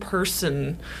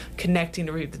in-person connecting,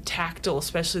 to the tactile,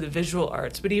 especially the visual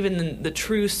arts, but even the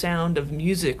true sound of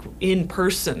music in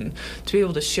person, to be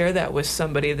able to share that with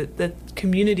somebody, that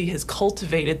community has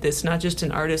cultivated this, not just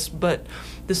in artists, but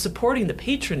the supporting the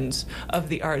patrons of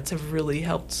the arts have really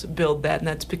helped build that, and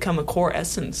that's become a core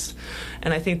essence.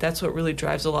 And I think that's what really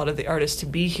drives a lot of the artists to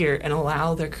be here and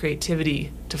allow their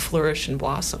creativity to flourish and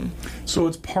blossom. So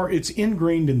it's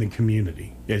ingrained in the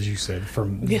community, as you said,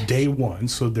 from day one.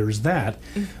 So there's that.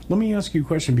 Let me ask you a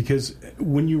question, because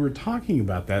when you were talking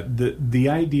about that, the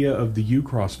idea of the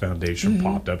UCross Foundation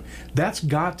popped up. That's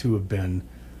got to have been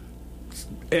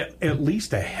at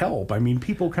least a help. I mean,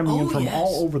 people coming in from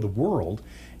all over the world,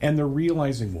 and they're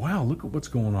realizing, wow, look at what's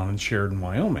going on in Sheridan,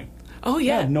 Wyoming. Oh,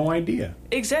 yeah. I had no idea.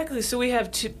 Exactly. So we have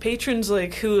two patrons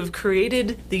who have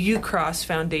created the UCross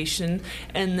Foundation,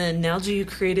 and then Nalji, who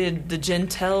created the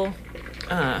Gentel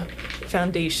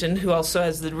Foundation, who also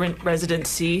has the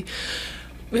residency.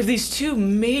 We have these two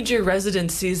major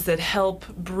residencies that help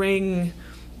bring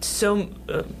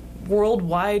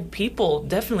worldwide people,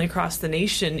 definitely across the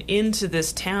nation, into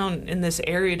this town, in this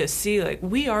area, to see, like,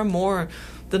 we are more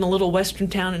than a little western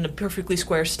town in a perfectly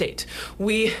square state.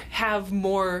 We have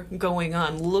more going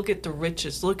on. Look at the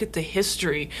riches, look at the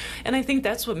history. And I think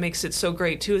that's what makes it so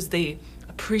great, too, is they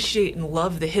appreciate and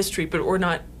love the history, but we're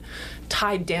not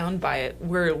tied down by it.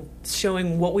 We're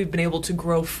showing what we've been able to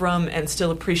grow from and still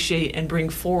appreciate and bring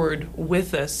forward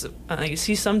with us. You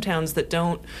see some towns that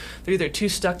don't. They're either too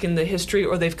stuck in the history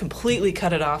or they've completely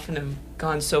cut it off and have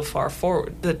gone so far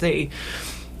forward that they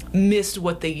missed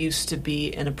what they used to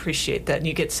be and appreciate that. And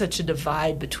you get such a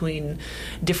divide between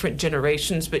different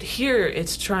generations. But here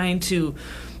it's trying to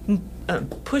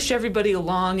push everybody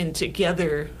along and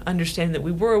together understand that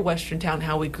we were a western town,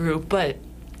 how we grew, but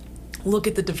look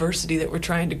at the diversity that we're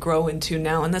trying to grow into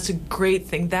now, and that's a great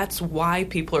thing. That's why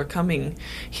people are coming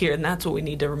here, and that's what we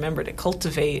need to remember to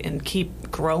cultivate and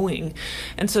keep growing.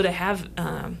 And so to have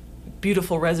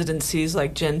beautiful residencies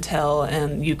like Gentel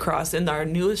and UCross, and our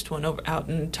newest one out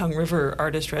in Tongue River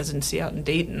Artist Residency out in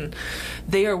Dayton,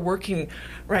 they are working,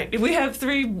 right, we have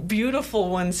 3 beautiful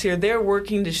ones here. They're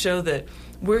working to show that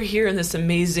we're here in this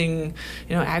amazing,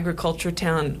 agriculture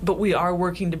town, but we are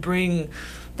working to bring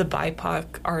the BIPOC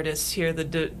artists here,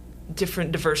 the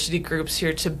different diversity groups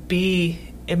here, to be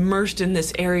immersed in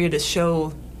this area,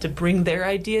 to bring their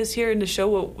ideas here and to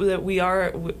show that we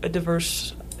are a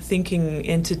diverse thinking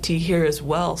entity here as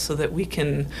well, so that we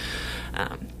can,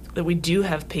 that we do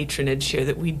have patronage here,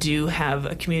 that we do have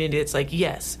a community that's like,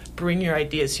 yes, bring your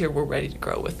ideas here, we're ready to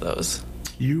grow with those.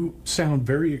 You sound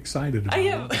very excited about I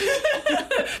am.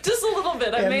 Just a little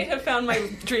bit. I may have found my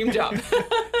dream job.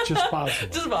 Just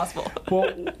possible. Just possible.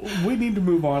 Well, we need to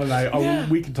move on,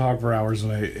 and we can talk for hours,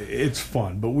 and it's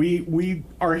fun. But we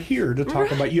are here to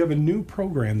talk about. You have a new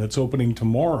program that's opening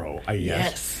tomorrow, I guess.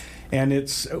 Yes. And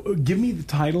it's, give me the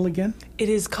title again. It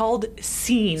is called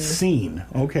Scene. Scene.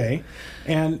 Okay.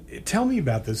 And tell me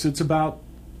about this. It's about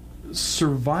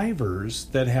survivors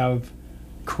that have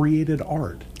created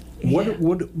art.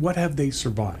 What have they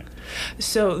survived?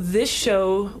 So this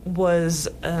show was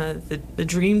the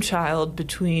dream child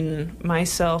between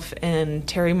myself and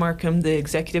Terry Markham, the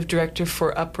executive director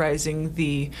for Uprising,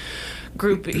 the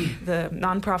group, the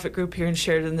nonprofit group here in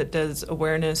Sheridan that does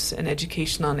awareness and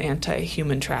education on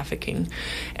anti-human trafficking.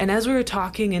 And as we were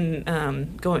talking and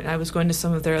I was going to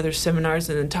some of their other seminars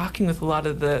and then talking with a lot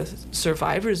of the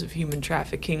survivors of human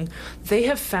trafficking, they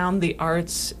have found the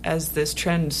arts as this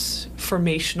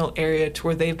transformational area to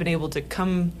where they've been able to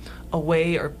come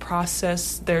away or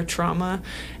process their trauma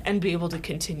and be able to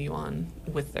continue on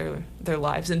with their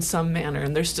lives in some manner.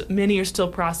 And many are still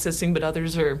processing, but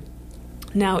others are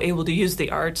now able to use the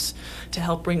arts to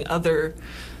help bring other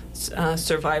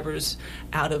survivors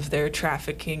out of their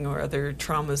trafficking or other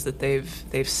traumas that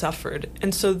they've suffered.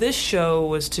 And so this show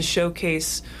was to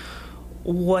showcase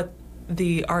what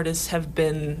the artists have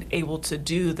been able to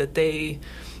do, that they,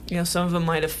 some of them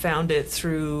might have found it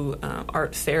through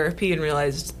art therapy and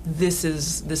realized this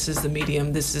is the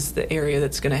medium, this is the area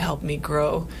that's going to help me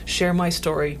grow, share my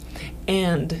story,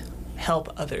 and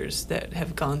help others that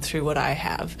have gone through what I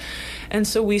have. And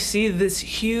so we see this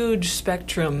huge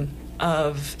spectrum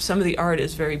of, some of the art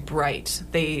is very bright.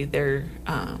 They're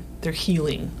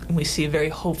healing, and we see a very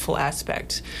hopeful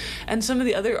aspect. And some of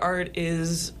the other art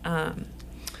is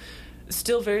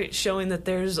still very showing that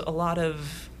there's a lot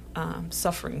of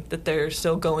suffering that they're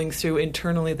still going through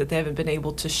internally that they haven't been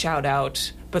able to shout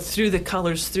out. But through the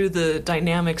colors, through the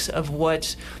dynamics of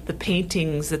what the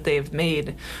paintings that they've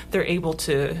made, they're able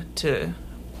to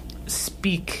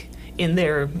speak in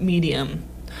their medium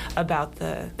about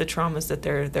the traumas that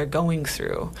they're going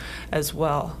through as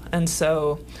well. And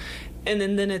so, and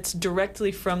then it's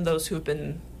directly from those who have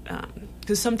been,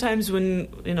 because sometimes when,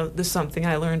 this is something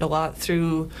I learned a lot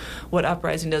through what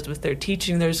Uprising does with their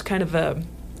teaching, there's kind of a,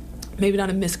 maybe not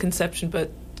a misconception,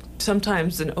 but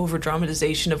sometimes an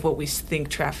over-dramatization of what we think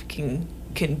trafficking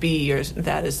can be, or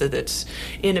that is that it's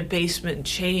in a basement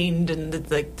chained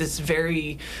and like this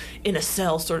very in a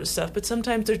cell sort of stuff. But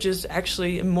sometimes they're just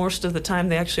actually, most of the time,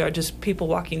 they actually are just people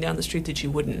walking down the street that you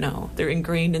wouldn't know. They're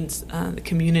ingrained in the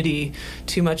community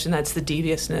too much, and that's the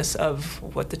deviousness of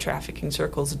what the trafficking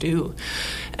circles do.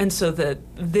 And so that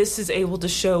this is able to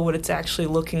show what it's actually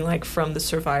looking like from the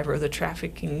survivor, the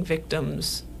trafficking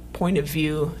victim's point of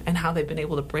view, and how they've been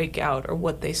able to break out or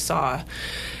what they saw.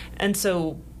 And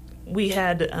so we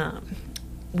have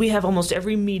almost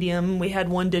every medium. We had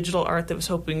one digital art that was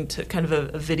hoping to kind of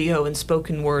a video and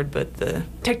spoken word, but the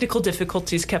technical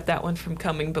difficulties kept that one from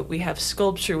coming. But we have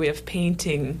sculpture, we have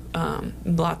painting,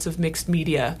 lots of mixed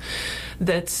media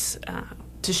that's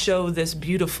to show this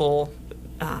beautiful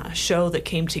show that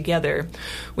came together.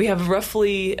 We have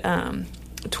roughly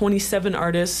 27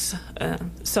 artists.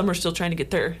 Some are still trying to get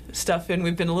their stuff in.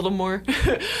 We've been a little more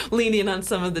lenient on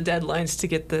some of the deadlines to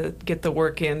get the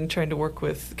work in, trying to work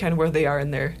with kind of where they are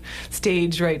in their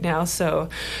stage right now. So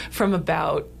from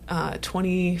about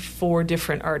 24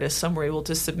 different artists some were able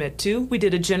to submit to. We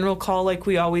did a general call like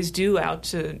we always do out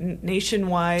to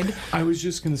nationwide. I was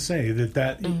just going to say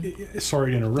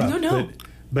sorry to interrupt. No.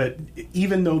 But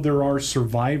even though there are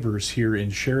survivors here in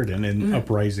Sheridan, and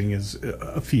Uprising is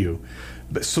a few,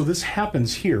 so this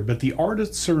happens here, but the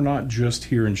artists are not just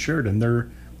here in Sheridan, they're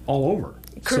all over.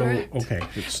 Correct. So, okay,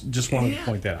 just wanted to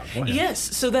point that out. Go ahead. Yes,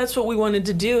 so that's what we wanted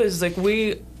to do is like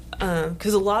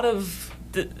because a lot of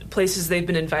the places they've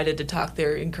been invited to talk,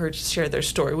 they're encouraged to share their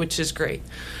story, which is great.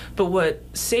 But what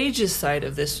Sage's side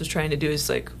of this was trying to do is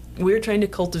like, we're trying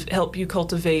to help you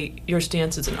cultivate your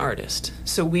stance as an artist.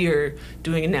 So we are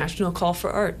doing a national call for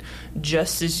art,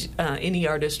 just as any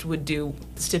artist would do.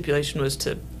 The stipulation was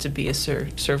to be a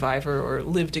survivor or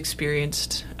lived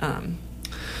experienced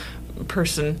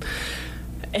person.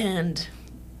 And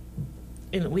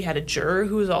we had a juror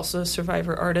who was also a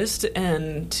survivor artist,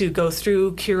 and to go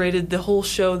through, curated the whole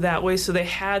show that way, so they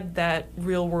had that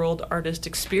real world artist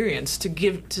experience to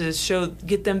get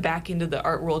them back into the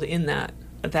art world in that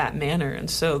manner. And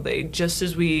so they, just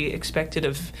as we expected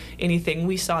of anything,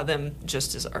 we saw them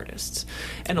just as artists.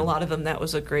 And a lot of them, that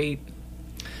was a great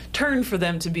turn for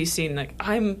them to be seen like,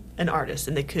 I'm an artist,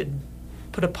 and they could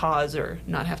put a pause or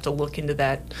not have to look into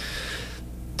that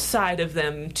side of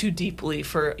them too deeply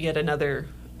for yet another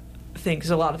thing, because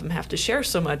a lot of them have to share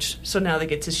so much, so now they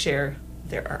get to share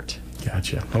their art.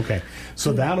 Gotcha. Okay.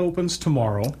 So that opens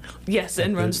tomorrow. Yes,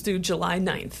 and runs through July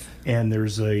 9th. And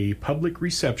there's a public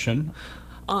reception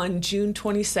on June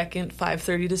 22nd,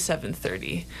 5:30 to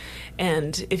 7:30.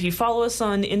 And if you follow us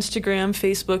on Instagram,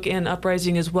 Facebook, and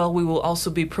Uprising as well, we will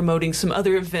also be promoting some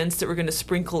other events that we're going to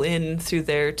sprinkle in through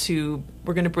there.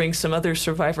 We're going to bring some other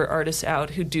survivor artists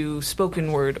out who do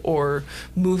spoken word or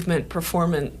movement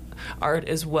performance art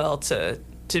as well to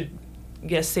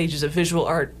yes, Sage is a visual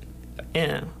art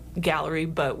gallery,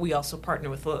 but we also partner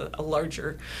with a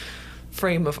larger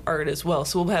frame of art as well.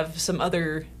 So we'll have some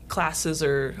other classes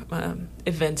or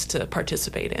events to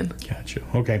participate in. Gotcha.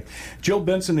 Okay. Jill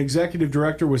Benson, Executive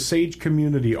Director with Sage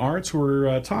Community Arts.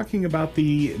 We're talking about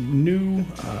the new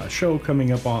show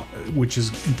coming up, which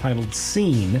is entitled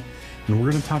Scene, and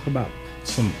we're going to talk about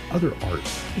some other art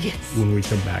when we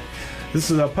come back.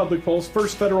 This is a Public Pulse,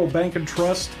 First Federal Bank and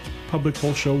Trust Public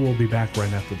Pulse show. We'll be back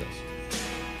right after this.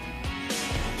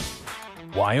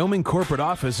 Wyoming Corporate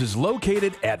Office is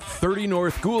located at 30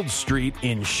 North Gould Street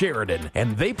in Sheridan,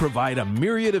 and they provide a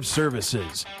myriad of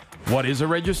services. What is a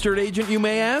registered agent, you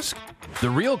may ask? The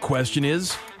real question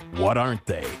is, what aren't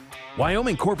they?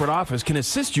 Wyoming Corporate Office can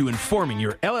assist you in forming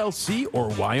your LLC or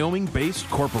Wyoming-based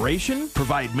corporation,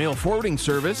 provide mail forwarding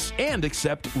service, and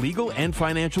accept legal and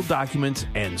financial documents,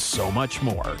 and so much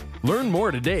more. Learn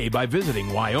more today by visiting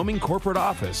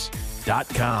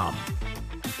WyomingCorporateOffice.com.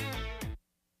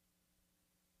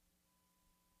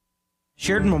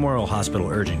 Sheridan Memorial Hospital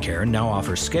Urgent Care now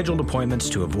offers scheduled appointments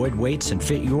to avoid waits and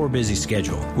fit your busy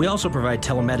schedule. We also provide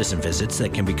telemedicine visits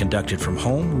that can be conducted from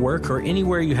home, work, or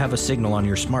anywhere you have a signal on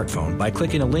your smartphone by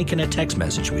clicking a link in a text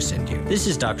message we send you. This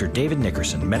is Dr. David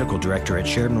Nickerson, Medical Director at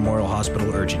Sheridan Memorial Hospital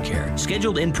Urgent Care.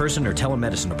 Scheduled in-person or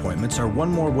telemedicine appointments are one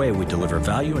more way we deliver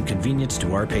value and convenience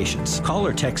to our patients. Call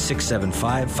or text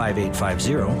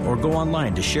 675-5850 or go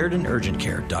online to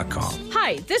SheridanUrgentCare.com.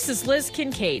 Hi, this is Liz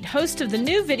Kincaid, host of the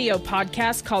new video podcast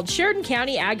called Sheridan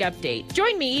County Ag Update.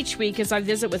 Join me each week as I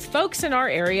visit with folks in our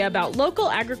area about local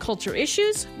agriculture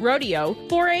issues, rodeo,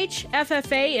 4-H,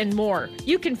 FFA, and more.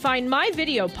 You can find my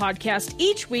video podcast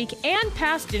each week and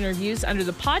past interviews under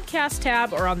the podcast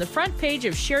tab or on the front page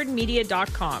of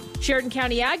SheridanMedia.com. Sheridan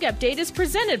County Ag Update is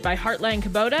presented by Heartland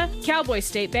Kubota, Cowboy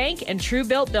State Bank, and True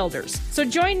Built Builders. So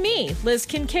join me, Liz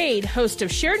Kincaid, host of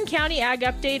Sheridan County Ag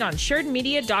Update on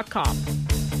SheridanMedia.com.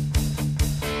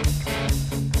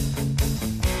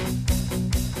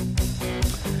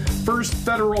 First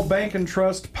Federal Bank and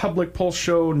Trust Public Pulse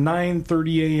Show,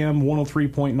 9:30 a.m.,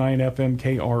 103.9 FM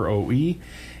KROE.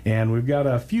 And we've got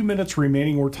a few minutes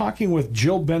remaining. We're talking with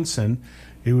Jill Benson,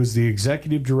 who is the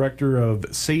Executive Director of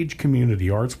Sage Community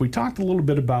Arts. We talked a little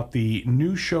bit about the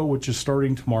new show, which is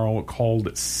starting tomorrow,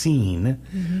 called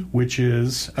Scene, which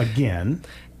is, again,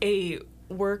 a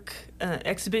work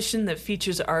exhibition that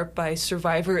features art by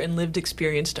survivor and lived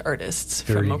experienced artists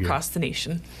from across the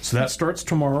nation. So that starts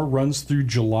tomorrow, runs through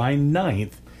July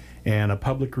 9th, and a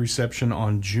public reception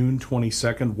on June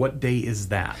 22nd. What day is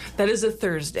that? That is a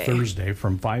Thursday. Thursday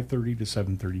from 5:30 to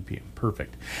 7:30 p.m.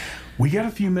 Perfect. We got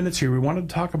a few minutes here. We wanted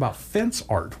to talk about fence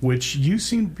art, which you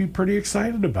seem to be pretty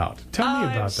excited about. Tell me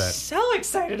about that. I'm so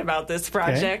excited about this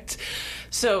project. Okay.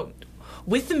 So,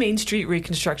 with the Main Street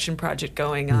reconstruction project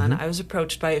going on, I was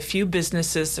approached by a few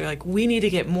businesses. They're like, we need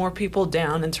to get more people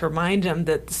down and to remind them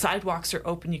that the sidewalks are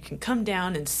open. You can come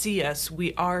down and see us.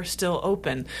 We are still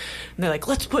open. And they're like,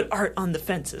 let's put art on the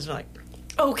fences. We're like,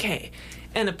 okay.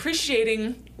 And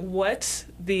appreciating what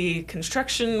the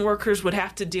construction workers would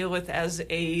have to deal with as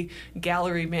a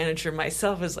gallery manager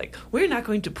myself is like, we're not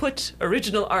going to put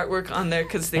original artwork on there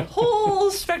because the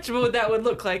whole spectrum of what that would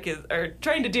look like or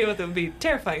trying to deal with it would be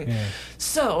terrifying. Yeah.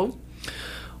 So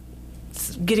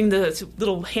getting the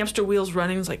little hamster wheels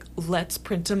running is like, let's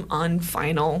print them on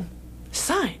vinyl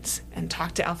signs and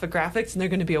talk to Alpha Graphics, and they're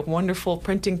going to be a wonderful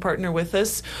printing partner with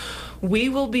us. We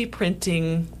will be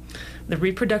printing the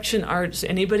reproduction art.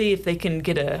 Anybody, if they can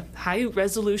get a high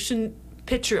resolution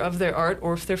picture of their art,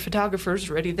 or if they're photographers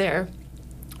already there,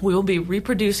 we will be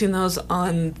reproducing those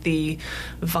on the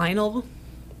vinyl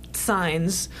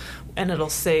signs, and it'll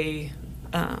say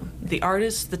the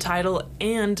artist, the title,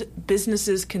 and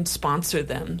businesses can sponsor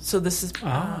them. So this is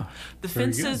the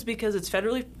fences, because it's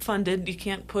federally funded, you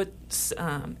can't put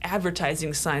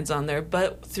advertising signs on there,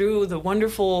 but through the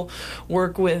wonderful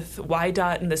work with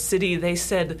YDOT and the city, they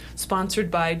said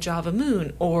sponsored by Java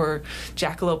Moon or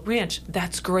Jackalope Ranch.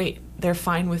 That's great. They're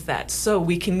fine with that. So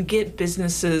we can get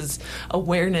businesses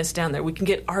awareness down there. We can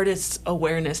get artists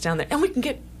awareness down there. And we can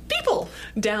get people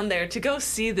down there to go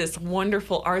see this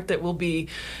wonderful art that will be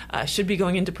should be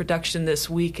going into production this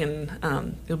week,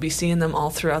 and you'll be seeing them all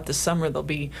throughout the summer. They'll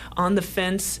be on the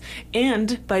fence,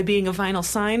 and by being a vinyl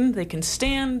sign, they can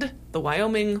stand the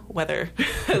Wyoming weather.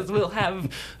 We'll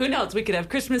have, who knows, we could have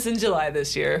Christmas in July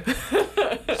this year.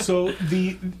 So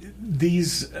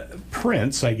these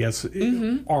prints, I guess,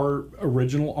 are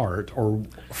original art or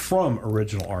from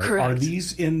original art. Correct. Are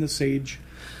these in the Sage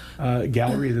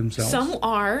gallery themselves? Some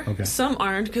are, some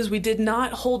aren't, because we did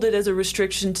not hold it as a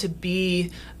restriction to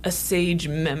be a Sage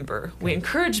member. We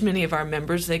encouraged many of our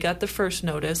members. They got the first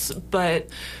notice, but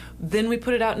then we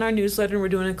put it out in our newsletter, and we're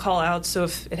doing a call out. So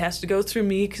if it has to go through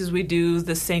me, because we do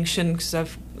the sanction, because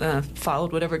I've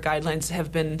followed whatever guidelines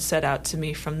have been set out to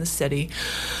me from the city.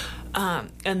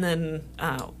 And then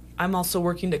I'm also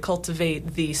working to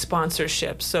cultivate the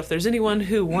sponsorship. So if there's anyone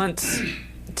who wants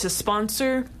to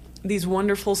sponsor these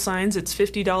wonderful signs, it's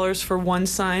 $50 for one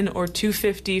sign or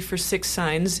 $250 for 6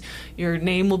 signs. Your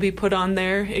name will be put on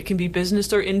there. It can be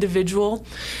business or individual.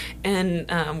 And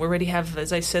we already have,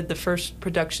 as I said, the first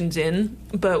productions in.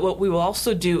 But what we will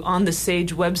also do on the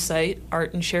Sage website,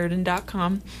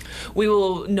 artinsheridan.com, we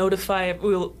will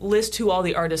list who all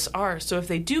the artists are. So if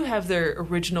they do have their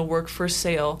original work for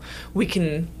sale, we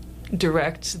can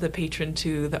direct the patron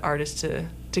to the artist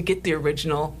to get the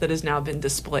original that has now been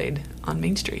displayed on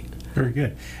Main Street. Very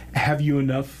good. Have you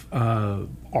enough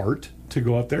art to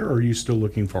go up there, or are you still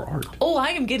looking for art? Oh, I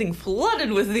am getting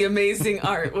flooded with the amazing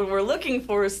art. What we're looking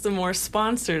for is some more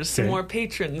sponsors, some more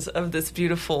patrons of this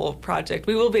beautiful project.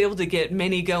 We will be able to get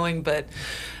many going, but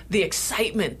the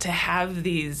excitement to have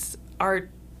these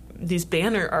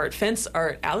banner art, fence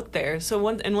art out there. So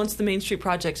once the Main Street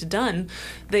project's done,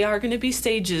 they are going to be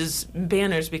Sage's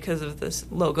banners because of the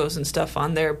logos and stuff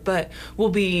on there, but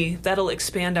that'll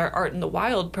expand our Art in the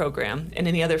Wild program, and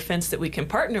any other fence that we can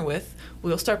partner with,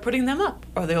 we'll start putting them up,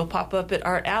 or they'll pop up at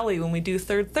Art Alley when we do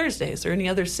Third Thursdays or any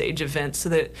other Sage events, so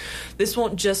that this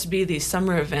won't just be these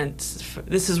summer events.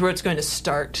 This is where it's going to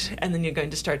start, and then you're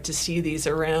going to start to see these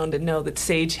around and know that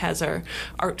Sage has our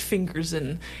art fingers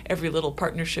in every little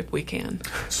partnership we can.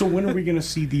 So when are we going to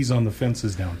see these on the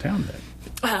fences downtown then?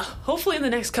 Hopefully in the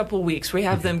next couple of weeks. We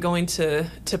have them going to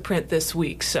print this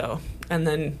week, and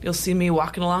then you'll see me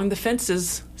walking along the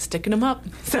fences, sticking them up.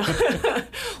 So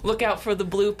look out for the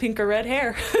blue, pink, or red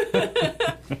hair.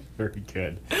 Very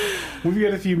good. We've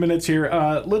got a few minutes here.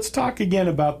 Let's talk again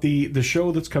about the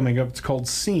show that's coming up. It's called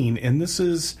Scene, and this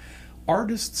is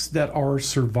artists that are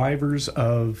survivors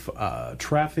of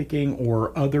trafficking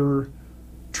or other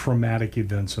traumatic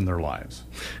events in their lives.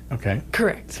 Okay?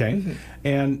 Correct. Okay. Mm-hmm.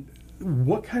 And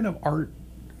what kind of art,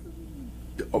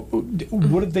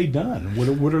 what have they done? What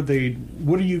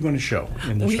are you going to show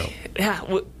in the show?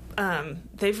 Yeah,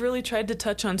 they've really tried to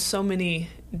touch on so many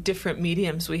different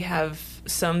mediums. We have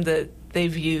some that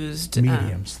they've used.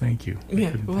 Mediums, thank you.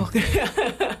 Yeah, well,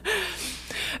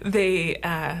 they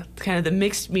kind of the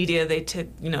mixed media. They took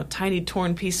tiny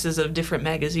torn pieces of different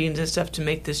magazines and stuff to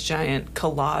make this giant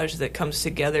collage that comes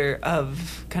together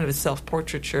of kind of a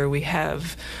self-portraiture. We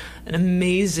have an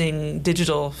amazing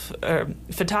digital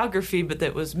photography, but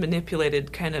that was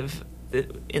manipulated kind of,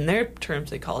 in their terms,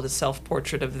 they call it a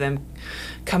self-portrait of them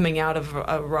coming out of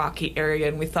a rocky area,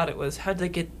 and we thought it was, how did they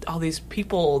get all these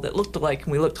people that looked alike?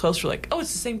 And we looked closer, like, oh,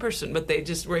 it's the same person, but they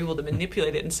just were able to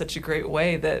manipulate it in such a great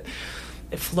way that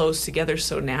it flows together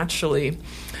so naturally.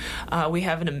 We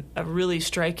have a really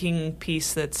striking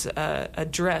piece that's a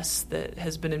dress that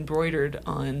has been embroidered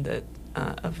on that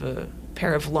of a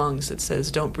pair of lungs that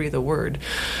says, "Don't breathe a word."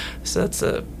 So that's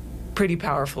a pretty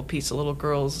powerful piece. A little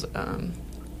girl's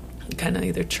kind of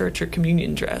either church or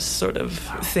communion dress sort of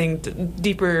thing,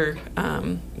 deeper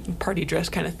party dress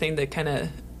kind of thing that kind of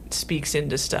speaks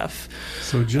into stuff.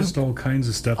 So just all kinds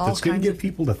of stuff that's going to get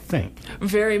people to think.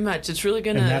 Very much. It's really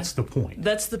going to... And that's the point.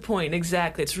 That's the point,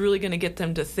 exactly. It's really going to get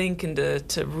them to think and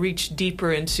to reach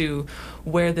deeper into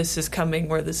where this is coming,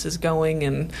 where this is going,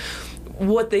 and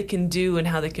what they can do and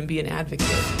how they can be an advocate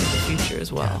in the future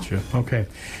as well. Gotcha. Okay.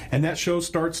 And that show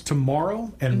starts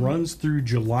tomorrow and runs through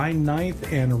July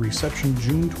 9th and a reception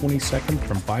June 22nd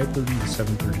from 5:30 to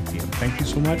 7:30 p.m. Thank you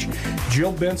so much.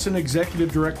 Jill Benson,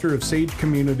 Executive Director of Sage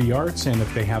Community Arts, and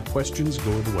if they have questions,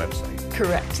 go to the website.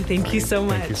 Correct. Thank you so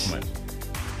much. Thank you so much.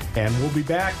 And we'll be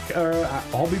back,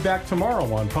 I'll be back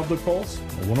tomorrow on Public Pulse,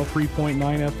 103.9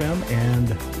 FM and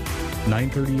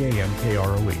 9:30 a.m.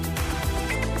 KROE.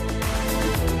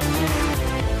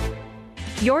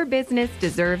 Your business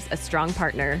deserves a strong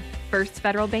partner. First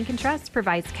Federal Bank and Trust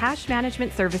provides cash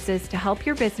management services to help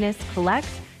your business collect,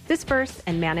 disperse,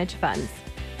 and manage funds.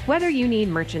 Whether you need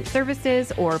merchant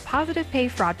services or positive pay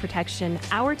fraud protection,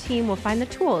 our team will find the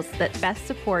tools that best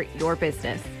support your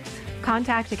business.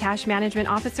 Contact a cash management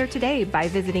officer today by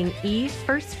visiting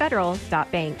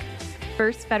efirstfederal.bank.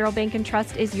 First Federal Bank and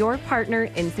Trust is your partner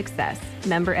in success.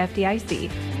 Member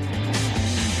FDIC.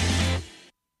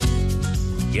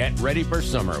 Get ready for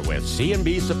summer with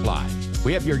C&B Supply.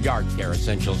 We have your yard care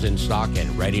essentials in stock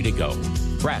and ready to go.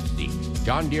 Grass seed,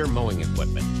 John Deere mowing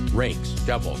equipment, rakes,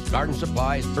 shovels, garden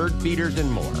supplies, bird feeders,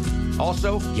 and more.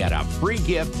 Also, get a free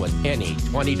gift with any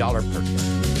 $20 purchase.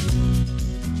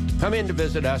 Come in to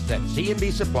visit us at C&B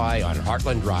Supply on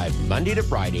Heartland Drive, Monday to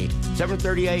Friday,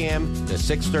 7:30 a.m. to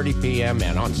 6:30 p.m.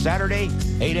 and on Saturday,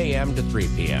 8 a.m. to 3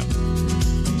 p.m.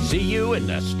 See you in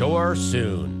the store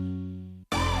soon.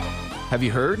 Have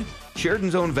you heard?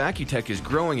 Sheridan's own Vacutech is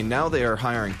growing, and now they are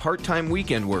hiring part-time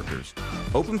weekend workers.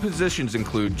 Open positions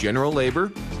include general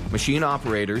labor, machine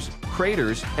operators,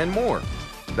 craters, and more.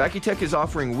 Vacutech is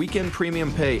offering weekend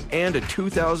premium pay and a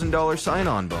 $2,000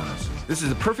 sign-on bonus. This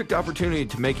is a perfect opportunity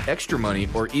to make extra money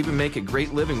or even make a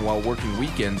great living while working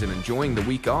weekends and enjoying the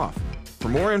week off. For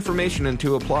more information and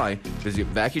to apply,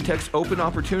 visit Vacutech's open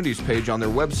opportunities page on their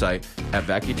website at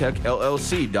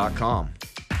vacutechllc.com.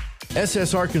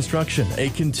 SSR Construction, a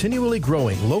continually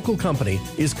growing local company,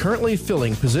 is currently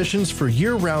filling positions for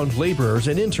year-round laborers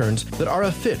and interns that are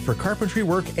a fit for carpentry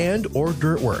work and or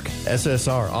dirt work.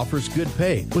 SSR offers good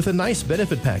pay with a nice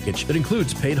benefit package that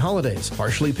includes paid holidays,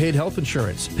 partially paid health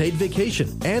insurance, paid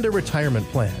vacation, and a retirement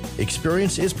plan.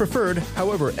 Experience is preferred,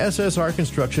 however, SSR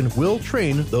Construction will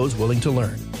train those willing to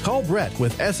learn. Call Brett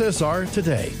with SSR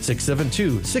today,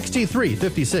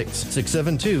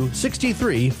 672-6356,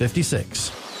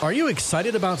 672-6356. Are you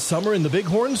excited about summer in the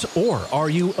Bighorns, or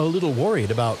are you a little worried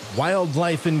about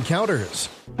wildlife encounters?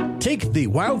 Take the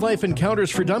Wildlife Encounters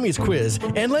for Dummies quiz,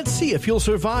 and let's see if you'll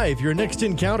survive your next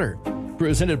encounter.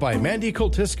 Presented by Mandy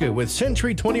Koltiska with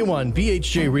Century 21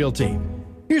 BHJ Realty.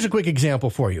 Here's a quick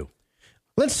example for you.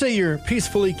 Let's say you're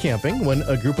peacefully camping when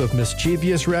a group of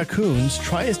mischievous raccoons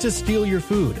tries to steal your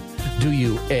food. Do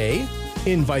you A,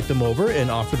 invite them over and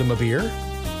offer them a beer?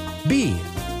 B,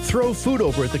 throw food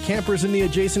over at the campers in the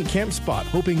adjacent camp spot,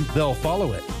 hoping they'll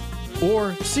follow it?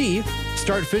 Or C,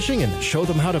 start fishing and show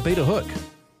them how to bait a hook?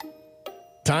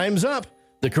 Time's up.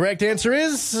 The correct answer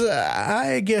is,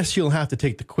 I guess you'll have to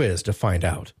take the quiz to find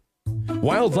out.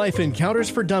 Wildlife Encounters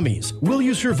for Dummies. Will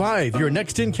you survive your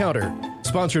next encounter?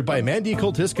 Sponsored by Mandy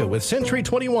Koltiska with Century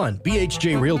 21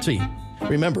 BHJ Realty.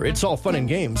 Remember, it's all fun and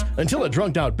games until a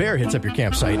drunked-out bear hits up your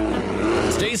campsite.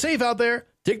 Stay safe out there.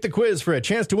 Take the quiz for a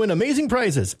chance to win amazing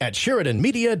prizes at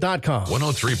SheridanMedia.com.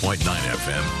 103.9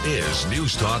 FM is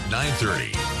News Talk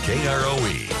 930.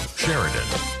 KROE, Sheridan.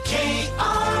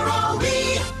 KROE.